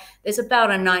before, there's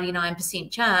about a 99%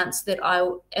 chance that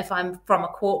if I'm from a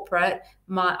corporate,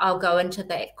 I'll go into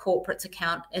that corporate's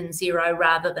account in Xero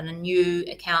rather than a new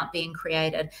account being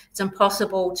created. It's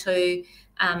impossible to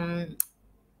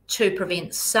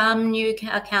prevent some new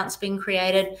accounts being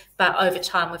created, but over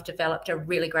time we've developed a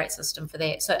really great system for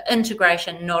that. So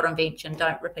integration, not invention.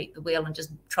 Don't repeat the wheel and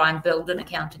just try and build an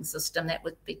accounting system. That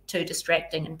would be too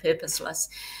distracting and purposeless.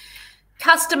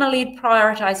 Customer-led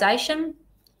prioritization.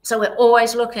 So we're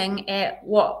always looking at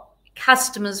what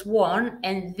customers want,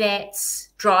 and that's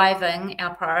driving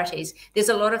our priorities. There's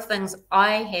a lot of things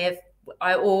I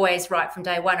always, right from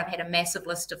day one, I've had a massive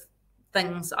list of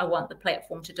things I want the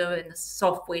platform to do and the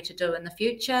software to do in the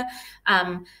future.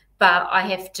 But I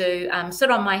have to sit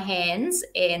on my hands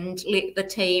and let the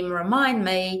team remind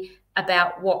me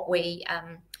about what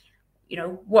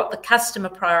what the customer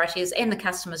priority is, and the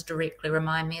customers directly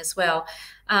remind me as well.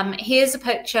 Here's a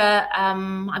picture.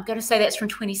 I'm going to say that's from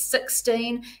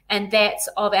 2016, and that's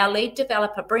of our lead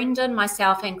developer, Brendan,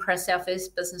 myself and Chris, our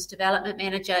first business development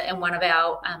manager, in one of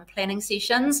our planning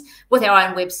sessions with our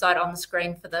own website on the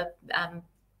screen for the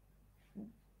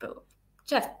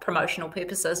promotional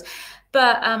purposes.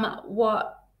 But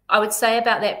what I would say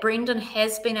about that, Brendan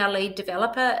has been our lead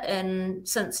developer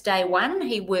since day one.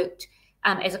 He worked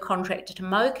as a contractor to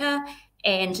Mocha,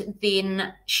 and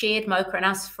then shared Mocha and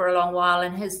us for a long while.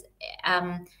 And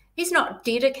he's not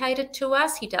dedicated to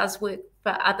us. He does work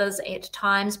for others at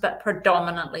times, but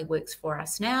predominantly works for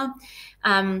us now.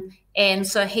 And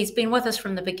so he's been with us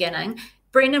from the beginning.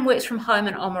 Brendan works from home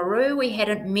in Oamaru. We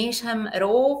hadn't met him at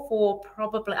all for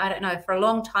probably, I don't know, for a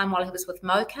long time while he was with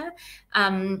Mocha.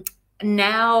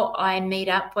 Now I meet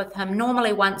up with him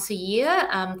normally once a year.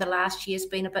 The last year's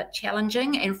been a bit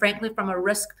challenging, and frankly, from a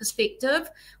risk perspective,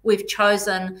 we've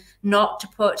chosen not to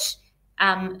put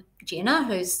Jenna,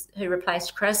 who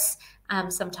replaced Chris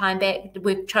some time back.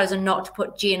 We've chosen not to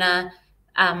put Jenna,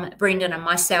 Brendan and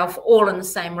myself all in the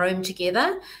same room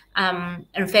together.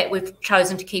 In fact, we've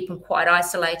chosen to keep them quite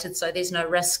isolated, so there's no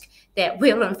risk that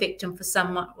we'll infect him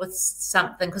with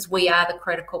something, because we are the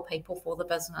critical people for the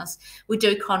business. We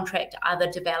do contract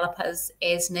other developers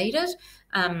as needed.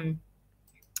 All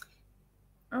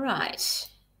right.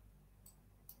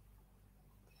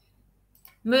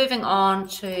 Moving on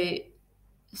to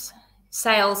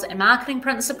sales and marketing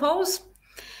principles.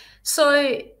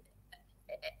 So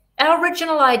our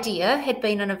original idea had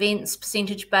been an events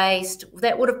percentage-based.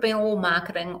 That would have been all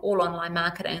marketing, all online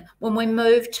marketing. When we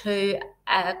moved to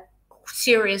a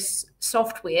serious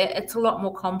software, it's a lot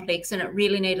more complex, and it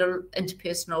really needed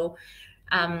interpersonal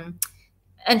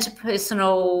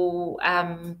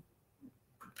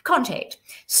contact.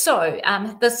 So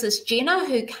this is Jenna,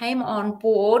 who came on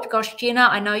board. Gosh, Jenna,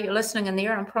 I know you're listening in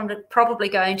there, and I'm probably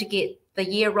going to get the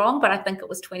year wrong, but I think it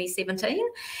was 2017.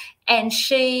 And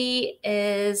she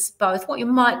is both what you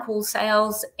might call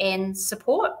sales and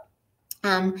support.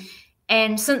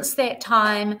 And since that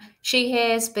time, she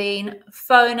has been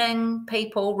phoning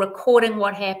people, recording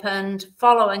what happened,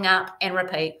 following up, and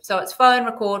repeat. So it's phone,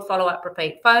 record, follow up,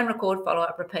 repeat. Phone, record, follow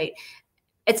up, repeat.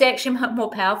 It's actually more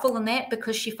powerful than that,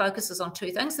 because she focuses on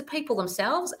two things: the people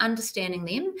themselves, understanding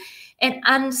them, and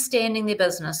understanding their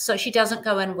business. So she doesn't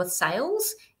go in with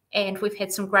sales and we've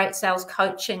had some great sales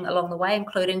coaching along the way,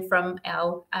 including from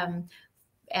our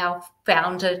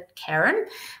founder, Karen.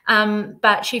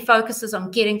 But she focuses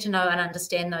on getting to know and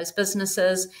understand those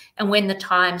businesses, and when the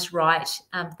time's right,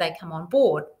 they come on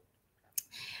board.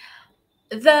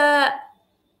 The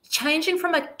changing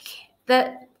from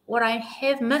what I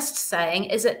have missed saying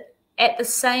is that at the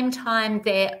same time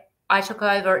that I took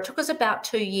over, it took us about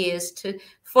 2 years to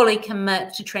fully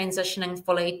commit to transitioning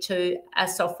fully to a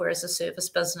software as a service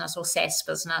business or SaaS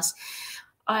business.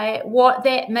 What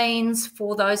that means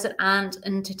for those that aren't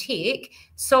into tech,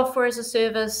 software as a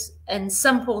service in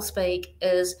simple speak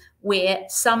is where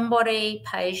somebody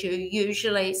pays you,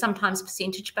 usually sometimes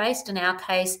percentage based, in our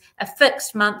case, a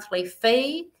fixed monthly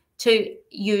fee to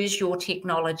use your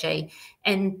technology.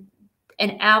 And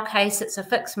in our case, it's a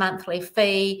fixed monthly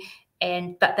fee,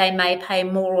 but they may pay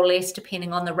more or less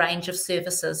depending on the range of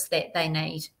services that they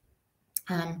need.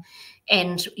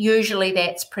 And usually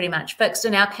that's pretty much fixed.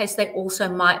 In our case, they also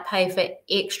might pay for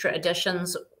extra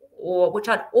additions, or which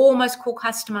I'd almost call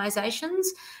customizations,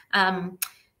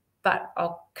 but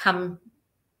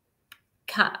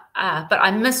but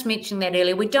I missed mentioning that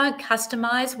earlier. We don't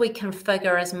customize, we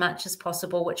configure as much as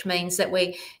possible, which means that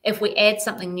if we add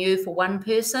something new for one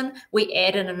person, we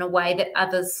add it in a way that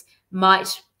others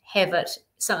might have it,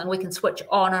 something we can switch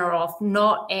on or off,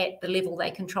 not at the level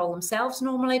they control themselves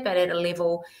normally, but at a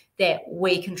level that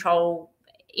we control,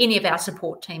 any of our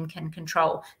support team can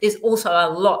control. There's also a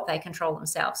lot they control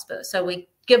themselves, but so we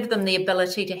give them the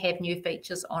ability to have new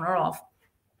features on or off.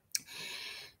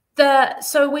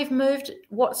 So we've moved,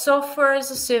 what software as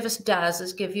a service does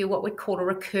is give you what we call a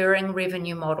recurring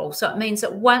revenue model. So it means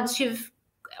that once you've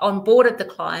onboarded the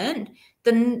client,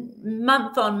 the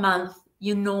month on month,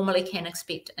 you normally can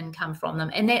expect income from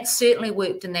them. And that certainly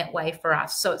worked in that way for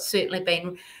us. So it's certainly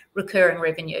been recurring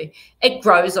revenue. It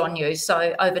grows on you.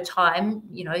 So over time,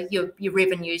 you know, your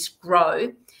revenues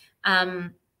grow.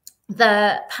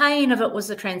 The pain of it was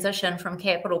the transition from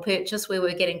capital purchase, where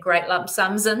we're getting great lump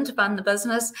sums in to fund the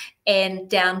business, and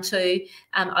down to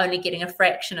only getting a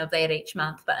fraction of that each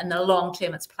month. But in the long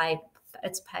term, it's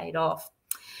paid off.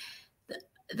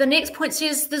 The next point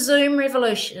says the Zoom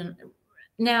revolution.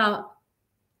 Now,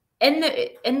 in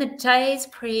the days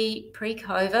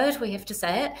pre-COVID, we have to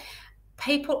say it,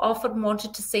 people often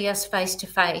wanted to see us face to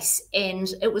face,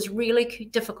 and it was really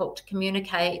difficult to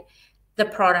communicate the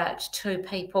product to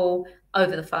people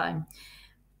over the phone.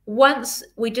 Once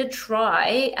we did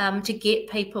try to get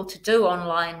people to do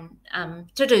online,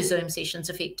 to do Zoom sessions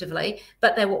effectively,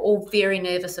 but they were all very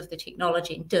nervous of the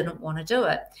technology and didn't want to do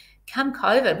it. Come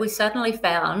COVID, we suddenly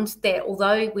found that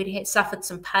although we'd suffered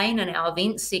some pain in our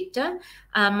events sector,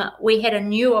 we had a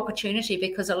new opportunity,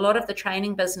 because a lot of the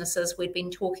training businesses we'd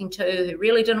been talking to who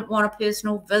really didn't want a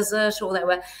personal visit, or they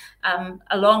were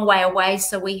a long way away,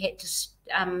 so we had to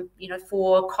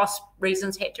for cost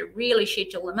reasons, had to really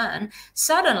schedule them in.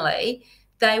 Suddenly,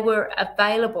 they were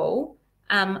available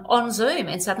on Zoom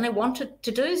and suddenly wanted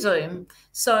to do Zoom.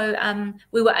 So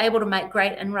we were able to make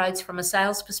great inroads from a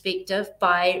sales perspective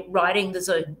by riding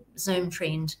the Zoom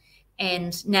trend.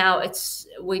 And now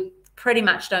we pretty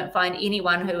much don't find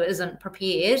anyone who isn't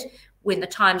prepared, when the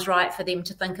time's right for them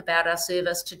to think about our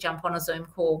service, to jump on a Zoom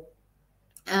call.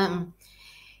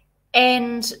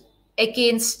 And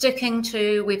again, sticking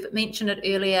to, we've mentioned it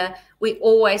earlier, we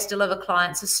always deliver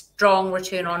clients a strong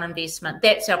return on investment.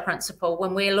 That's our principle.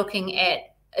 When we're looking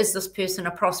at, is this person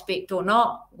a prospect or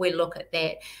not, we look at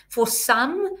that. For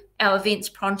some, our Events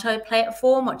Pronto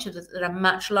platform, which is at a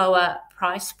much lower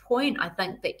price point, I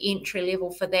think the entry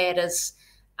level for that is,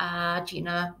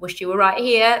 Gina, wish you were right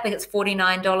here, I think it's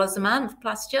 $49 a month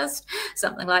plus just,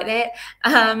 something like that.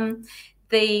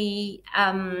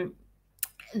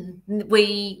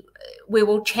 We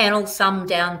will channel some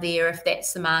down there if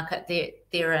that's the market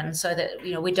they're in, so that,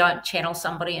 you know, we don't channel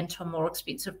somebody into a more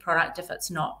expensive product if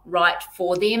it's not right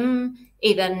for them,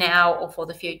 either now or for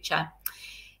the future.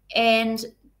 And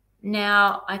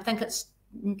now I think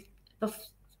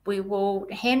we will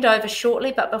hand over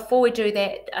shortly, but before we do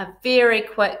that, a very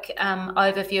quick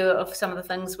overview of some of the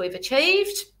things we've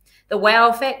achieved. The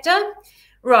wow factor,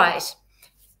 right.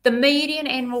 The median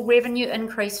annual revenue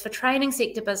increase for training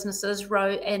sector businesses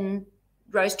rose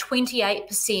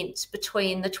 28%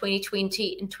 between the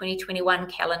 2020 and 2021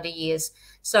 calendar years.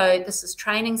 So this is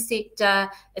training sector.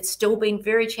 It's still been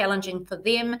very challenging for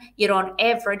them, yet on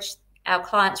average, our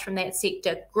clients from that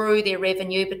sector grew their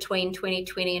revenue between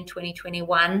 2020 and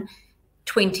 2021,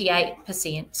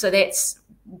 28%. So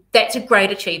that's a great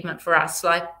achievement for us.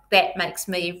 Like, that makes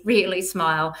me really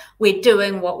smile. We're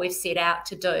doing what we've set out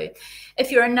to do. If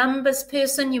you're a numbers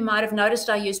person, you might have noticed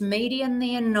I use median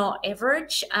there, not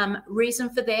average. Reason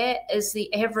for that is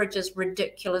the average is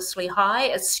ridiculously high.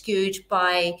 It's skewed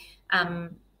by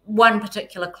one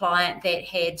particular client that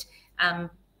had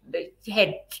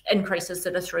increases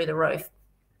that are through the roof.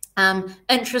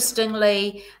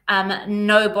 Interestingly,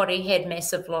 nobody had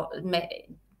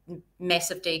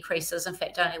massive decreases. In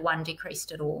fact, only one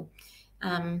decreased at all.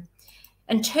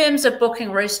 In terms of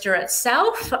Booking Rooster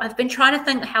itself, I've been trying to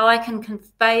think how I can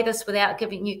convey this without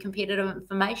giving you competitive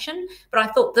information, but I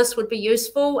thought this would be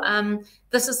useful.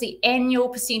 This is the annual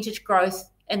percentage growth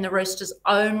in the Rooster's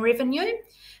own revenue,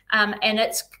 and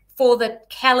it's for the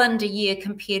calendar year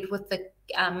compared with the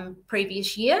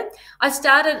previous year. I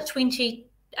started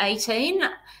 2018.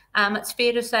 It's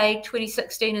fair to say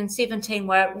 2016 and 17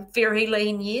 were very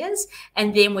lean years,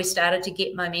 and then we started to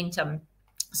get momentum.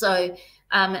 So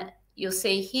you'll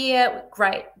see here,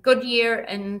 good year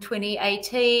in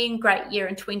 2018, great year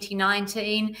in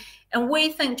 2019, and we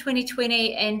think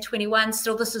 2020 and 21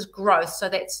 still this is growth. So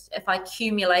that's, if I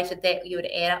accumulated that, you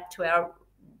would add up to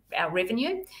our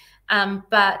revenue.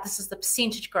 But this is the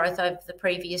percentage growth over the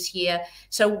previous year.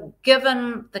 So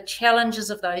given the challenges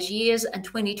of those years, in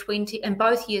 2020, in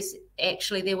both years,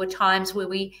 actually, there were times where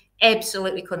we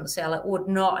absolutely couldn't sell. It would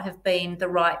not have been the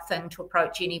right thing to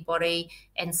approach anybody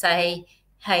and say,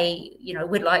 hey,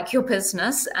 we'd like your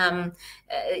business.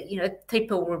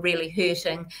 People were really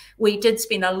hurting. We did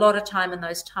spend a lot of time in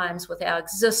those times with our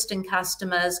existing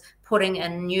customers, putting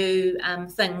in new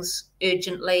things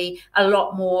urgently. A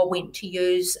lot more went to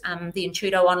use the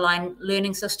Intudo online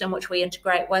learning system, which we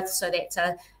integrate with. So that's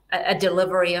a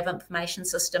delivery of information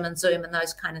system and Zoom and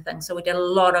those kind of things. So we did a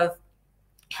lot of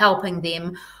helping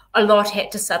them. A lot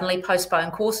had to suddenly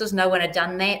postpone courses. No one had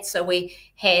done that. So we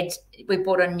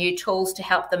brought in new tools to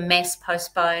help them mass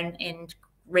postpone and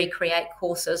recreate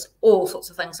courses, all sorts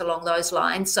of things along those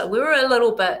lines. So we were a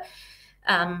little bit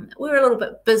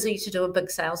busy to do a big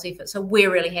sales effort. So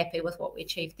we're really happy with what we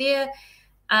achieved there.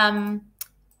 And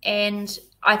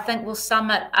I think we'll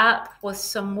sum it up with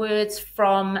some words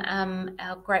from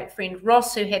our great friend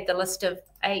Ross, who had the list of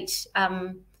 8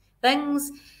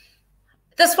 things.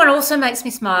 This one also makes me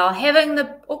smile. Having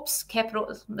the, capital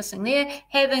is missing there,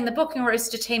 having the Booking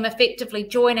Rooster team effectively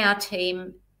join our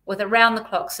team with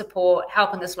around-the-clock support,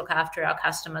 helping us look after our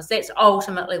customers. That's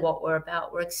ultimately what we're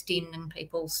about. We're extending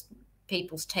people's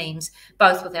teams,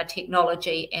 both with our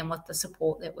technology and with the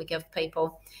support that we give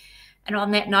people. And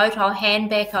on that note, I'll hand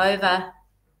back over.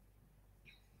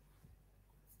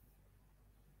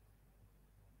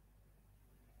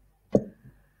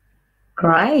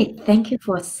 Great. Thank you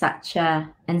for such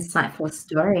an insightful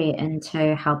story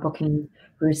into how Booking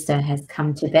Rooster has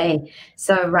come to be.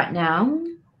 So right now,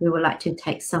 we would like to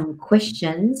take some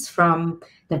questions from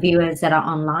the viewers that are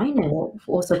online, and we've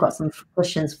also got some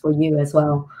questions for you as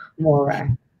well,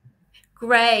 Maura.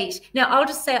 Great. Now, I'll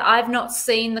just say I've not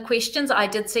seen the questions. I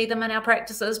did see them in our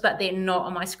practices, but they're not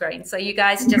on my screen. So you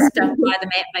guys just don't fire them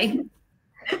at me.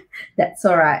 That's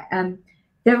all right.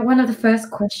 One of the first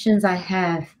questions I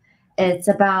have, it's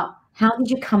about how did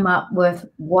you come up with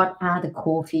what are the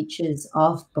core features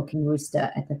of Booking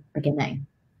Rooster at the beginning?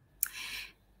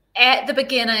 At the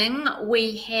beginning,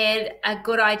 we had a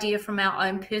good idea from our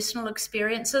own personal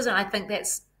experiences, and I think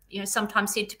that's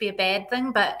sometimes said to be a bad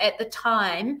thing, but at the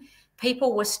time,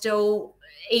 people were still,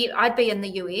 I'd be in the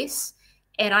US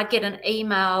and I'd get an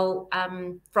email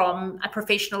from a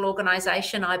professional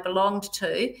organisation I belonged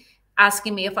to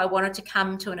asking me if I wanted to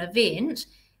come to an event,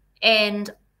 and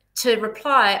to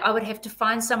reply, I would have to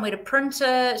find somewhere to print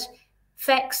it,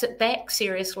 fax it back,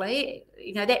 seriously,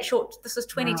 that short, this is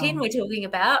 2010 we're talking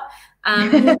about.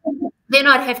 Then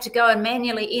I'd have to go and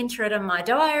manually enter it in my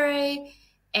diary,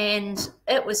 and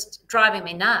it was driving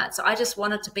me nuts. I just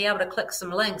wanted to be able to click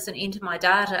some links and enter my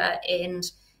data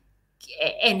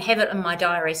and have it in my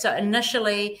diary. So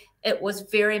initially it was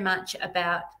very much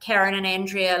about Karen and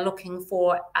Andrea looking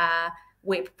for a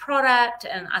web product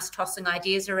and us tossing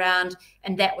ideas around,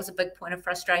 and that was a big point of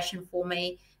frustration for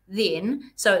me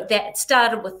then. So that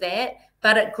started with that,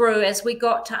 but it grew as we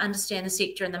got to understand the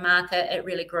sector and the market. It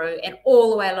really grew, and all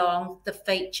the way along, the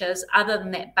features, other than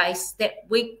that base, that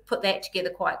we put that together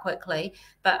quite quickly,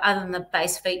 but other than the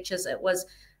base features, it was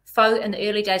in the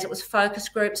early days, it was focus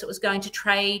groups. It was going to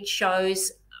trade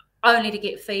shows only to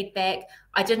get feedback.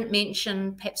 I didn't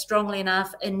mention perhaps strongly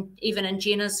enough, and even in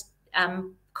Jenna's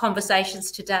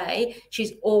conversations today,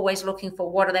 she's always looking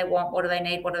for what do they want, what do they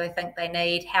need, what do they think they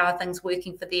need, how are things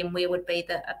working for them, where would be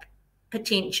the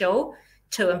potential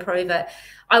improve it.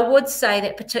 I would say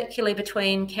that particularly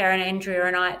between Karen, Andrea,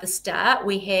 and I at the start,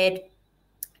 we had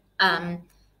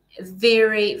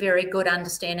very, very good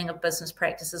understanding of business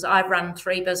practices. I've run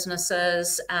 3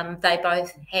 businesses. They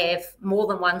both have more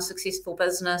than one successful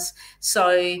business.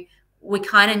 So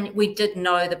we did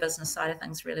know the business side of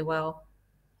things really well.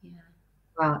 Yeah.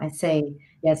 Wow, I see.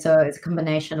 Yeah, so it's a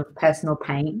combination of personal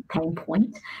pain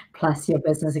point plus your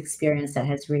business experience that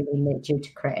has really led you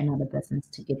to create another business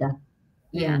together.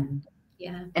 Yeah. Mm.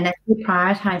 Yeah. And as you're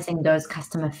prioritizing those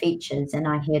customer features, and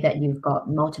I hear that you've got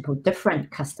multiple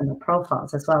different customer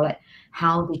profiles as well, like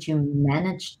how did you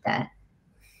manage that?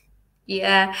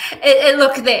 Yeah,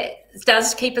 look, that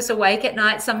does keep us awake at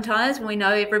night sometimes when we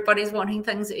know everybody's wanting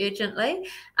things urgently.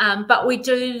 But we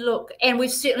do look, and we've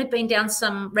certainly been down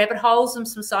some rabbit holes and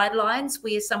some sidelines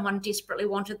where someone desperately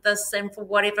wanted this, and for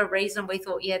whatever reason we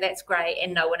thought, yeah, that's great,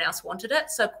 and no one else wanted it.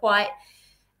 So quite,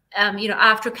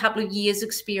 after a couple of years'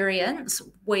 experience,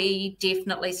 we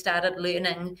definitely started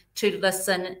learning to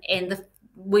listen, and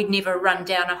we'd never run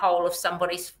down a hole if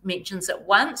somebody mentions it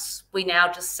once. We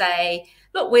now just say,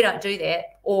 look, we don't do that,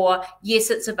 or yes,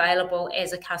 it's available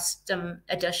as a custom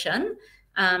edition.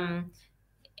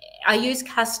 I use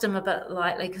custom a bit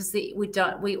lightly because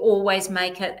we always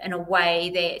make it in a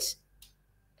way that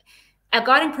our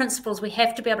guiding principles, we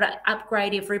have to be able to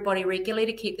upgrade everybody regularly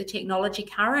to keep the technology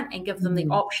current and give them the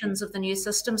options of the new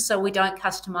system, so we don't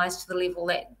customize to the level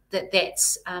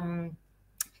that's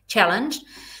challenged.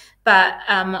 But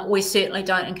we certainly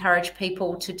don't encourage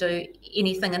people to do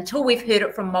anything until we've heard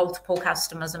it from multiple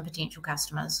customers and potential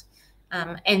customers.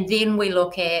 And then we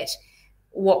look at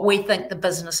what we think the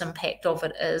business impact of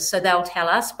it is. So they'll tell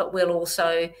us, but we'll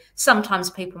also, sometimes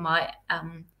people might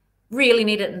really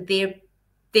need it in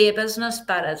their business,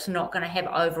 but it's not going to have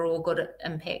overall good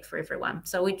impact for everyone.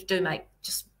 So we do make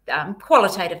just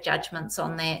qualitative judgments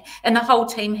on that. And the whole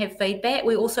team have feedback.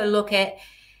 We also look at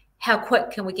how quick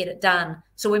can we get it done?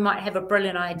 So we might have a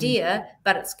brilliant idea,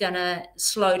 but it's going to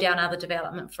slow down other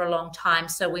development for a long time.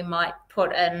 So we might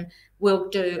we'll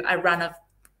do a run of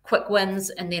quick wins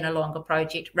and then a longer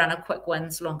project, run of quick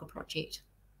wins, longer project.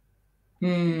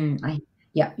 I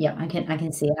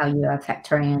can see how you are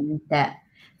factoring in that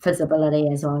feasibility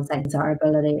as well as that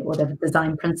desirability or the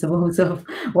design principles of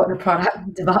what the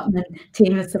product development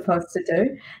team is supposed to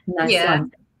do. Nice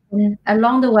one. And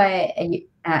along the way,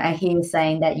 I hear you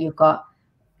saying that you've got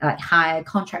hire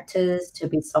contractors to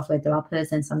be software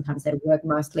developers, and sometimes they work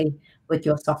mostly with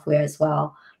your software as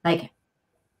well. Like,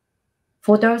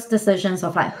 for those decisions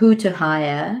of like who to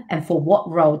hire and for what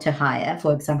role to hire,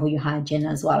 for example, you hired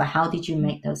Jenna as well. Like, how did you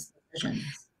make those decisions?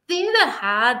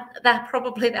 They're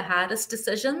probably the hardest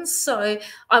decisions. So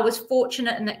I was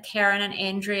fortunate in that Karen and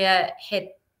Andrea had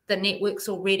the networks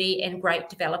already and great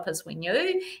developers we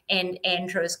knew, and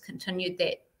Andrew's continued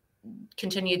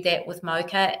that with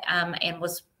Mocha, and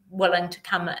was willing to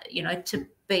come, to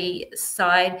be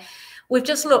side. We've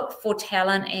just looked for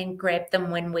talent and grabbed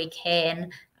them when we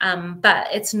can, but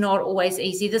it's not always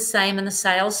easy. The same in the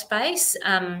sales space.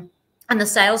 In the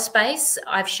sales space,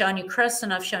 I've shown you Chris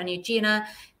and I've shown you Jenna.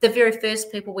 The very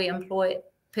first person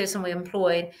we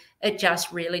employed, it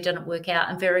just really didn't work out.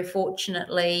 And very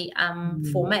fortunately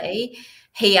for me,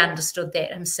 he understood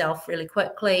that himself really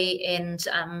quickly. And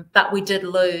but we did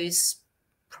lose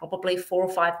probably 4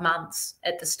 or 5 months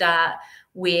at the start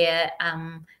where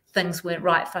things weren't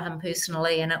right for him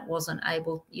personally, and it wasn't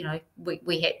able,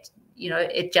 we had,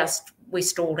 we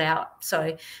stalled out.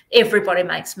 So everybody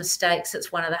makes mistakes.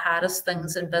 It's one of the hardest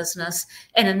things in business.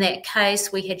 And in that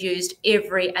case, we had used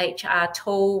every HR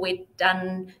tool. We'd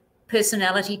done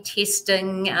personality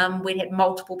testing. We'd had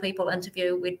multiple people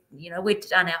interview. We'd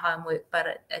done our homework, but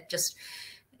it just,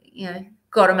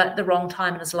 got him at the wrong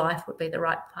time in his life would be the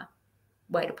right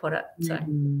way to put it. So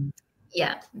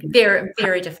yeah, very,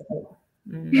 very difficult.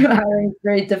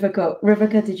 Very difficult.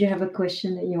 Rebecca, did you have a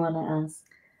question that you want to ask?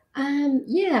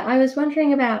 Yeah, I was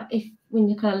wondering about if, when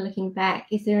you're kind of looking back,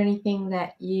 is there anything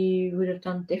that you would have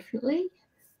done differently?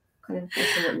 Kind of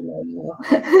based on what you know more.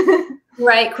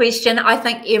 Great question. I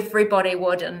think everybody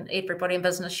would, and everybody in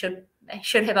business should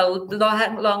have a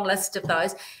long list of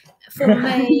those. For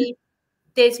me,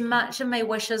 there's much of me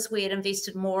wishes we had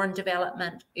invested more in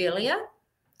development earlier,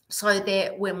 so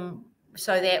that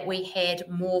we had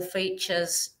more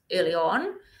features early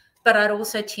on. But I'd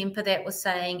also temper that with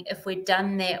saying if we'd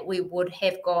done that, we would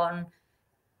have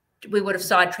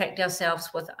sidetracked ourselves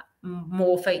with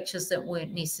more features that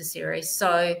weren't necessary.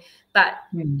 So, but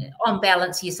on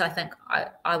balance, yes, I think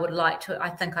I would like to. I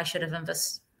think I should have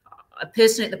invested.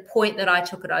 Personally, at the point that I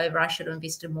took it over, I should have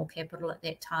invested more capital at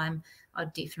that time.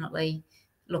 I'd definitely,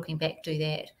 looking back, do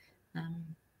that.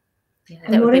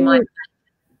 that would be my.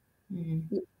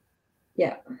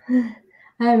 Yeah.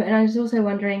 And I was also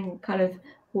wondering, kind of,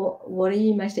 what are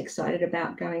you most excited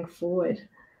about going forward?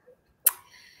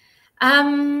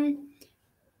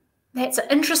 That's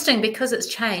interesting because it's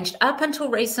changed. Up until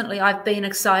recently, I've been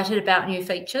excited about new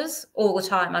features all the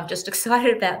time. I'm just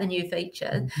excited about the new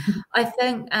features. I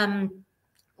think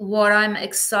what I'm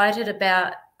excited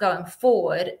about going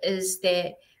forward is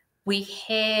that we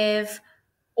have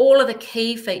all of the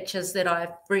key features that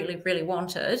I've really, really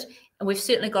wanted. And we've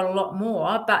certainly got a lot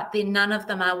more, but then none of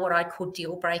them are what I call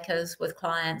deal breakers with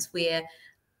clients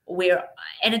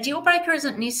and a deal breaker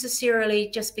isn't necessarily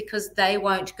just because they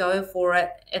won't go for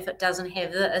it if it doesn't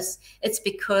have this. It's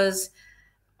because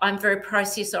I'm very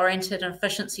process oriented and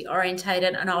efficiency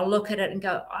orientated, and I'll look at it and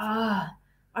go, I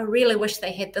really wish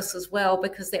they had this as well,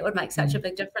 because that would make such a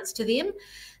big difference to them.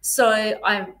 So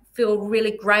I feel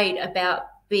really great about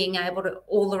being able to,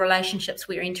 all the relationships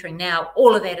we're entering now,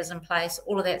 all of that is in place,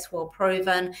 all of that's well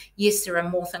proven. Yes, there are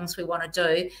more things we want to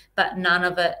do, but none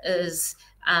of it is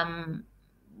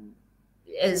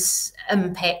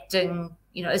impacting,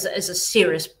 is a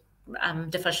serious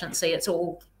deficiency. It's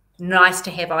all nice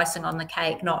to have icing on the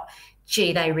cake, not,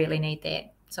 gee, they really need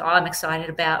that. So I'm excited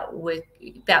about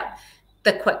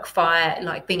the quick fire,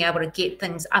 like being able to get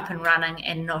things up and running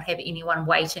and not have anyone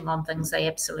waiting on things they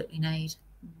absolutely need.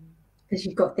 Because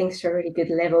you've got things to a really good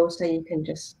level, so you can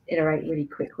just iterate really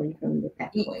quickly from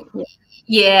that point.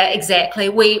 Yeah, exactly.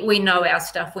 We know our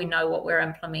stuff. We know what we're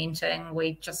implementing.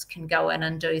 We just can go in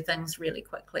and do things really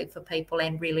quickly for people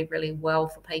and really, really well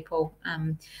for people.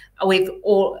 We've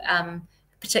all,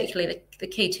 particularly the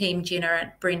key team,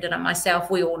 Jenna, Brendan and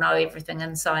myself, we all know everything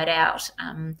inside out.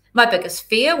 My biggest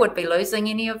fear would be losing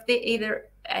any of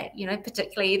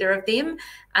particularly either of them.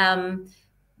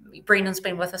 Brendan's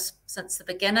been with us since the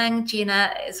beginning.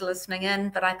 Jenna is listening in,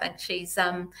 but I think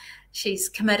she's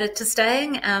committed to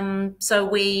staying.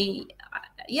 So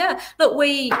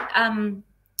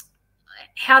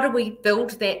how do we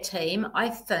build that team? I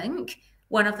think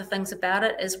one of the things about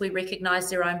it is we recognise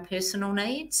their own personal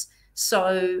needs.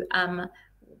 So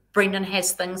Brendan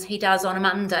has things he does on a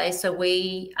Monday, so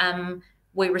we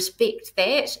respect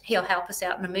that. He'll help us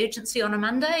out in emergency on a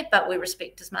Monday, but we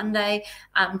respect his Monday.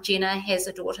 Jenna has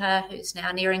a daughter who's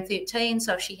now nearing 13,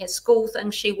 so she has school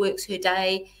things. She works her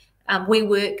day. We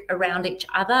work around each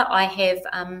other. I have,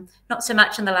 not so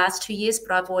much in the last 2 years,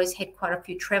 but I've always had quite a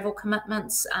few travel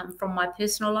commitments from my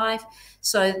personal life.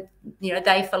 So,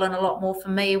 they fill in a lot more for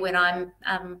me when I'm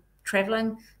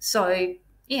traveling. So,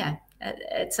 yeah,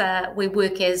 we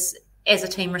work as a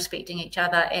team, respecting each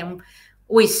other, and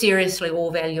we seriously all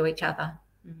value each other.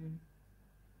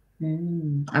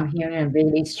 I'm hearing a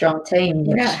really strong team,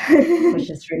 which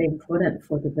is really important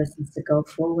for the business to go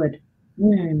forward.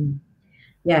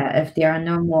 Yeah, if there are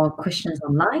no more questions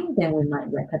online, then we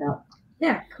might wrap it up.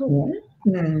 Yeah, cool.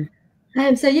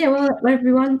 Well,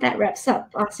 everyone, that wraps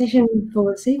up our session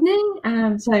for this evening.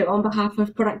 So on behalf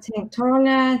of ProductTank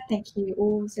Tauranga, thank you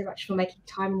all so much for making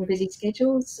time in your busy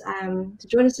schedules to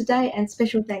join us today, and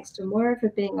special thanks to Moira for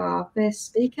being our first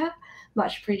speaker.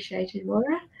 Much appreciated,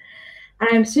 Moira.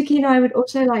 Suki and I would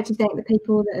also like to thank the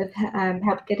people that have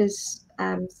helped get us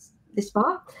this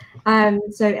far.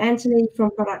 So Anthony from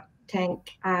ProductTank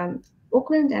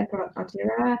Auckland and Product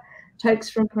Aotearoa,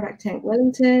 Tokes from ProductTank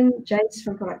Wellington, Jace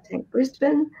from ProductTank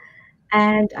Brisbane,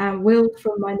 and Will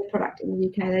from Mind the Product in the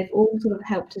UK. They've all sort of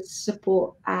helped us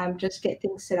support, just get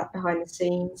things set up behind the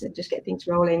scenes and just get things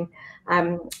rolling.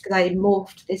 They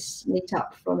morphed this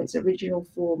meetup from its original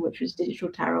form, which was Digital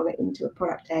Tauranga, into a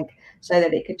ProductTank, so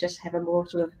that it could just have a more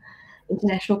sort of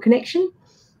international connection.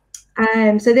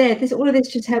 So all of this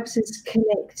just helps us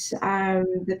connect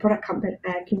the product company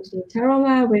community in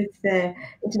Tauranga with the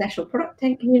international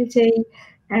ProductTank community.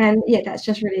 And yeah, that's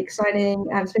just really exciting,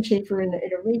 especially if we're in a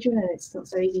region and it's not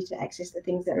so easy to access the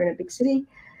things that are in a big city.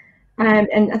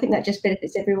 And I think that just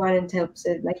benefits everyone in terms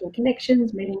of making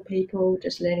connections, meeting people,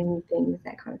 just learning new things,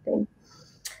 that kind of thing.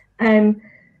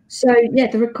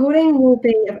 The recording will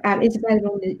be is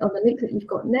available on the link that you've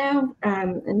got now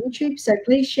on YouTube. So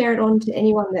please share it on to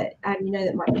anyone that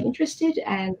that might be interested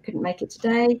and couldn't make it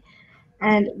today.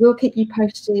 And we'll keep you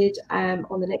posted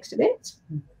on the next event.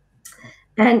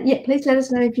 And yeah, please let us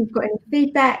know if you've got any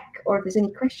feedback or if there's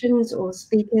any questions or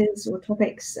speakers or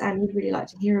topics you'd really like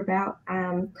to hear about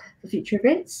for future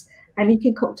events. And you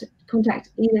can contact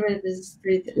either of us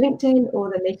through the LinkedIn or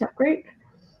the Meetup group.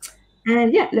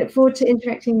 And yeah, look forward to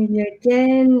interacting with you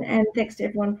again. And thanks to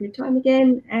everyone for your time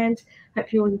again. And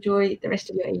hope you all enjoy the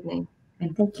rest of your evening.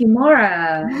 And thank you,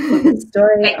 Maura, for the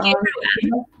story. Thank you,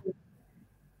 everyone.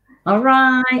 All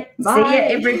right. Bye. See you,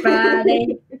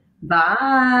 everybody. Bye.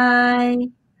 Bye.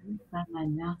 Find my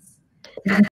mouse.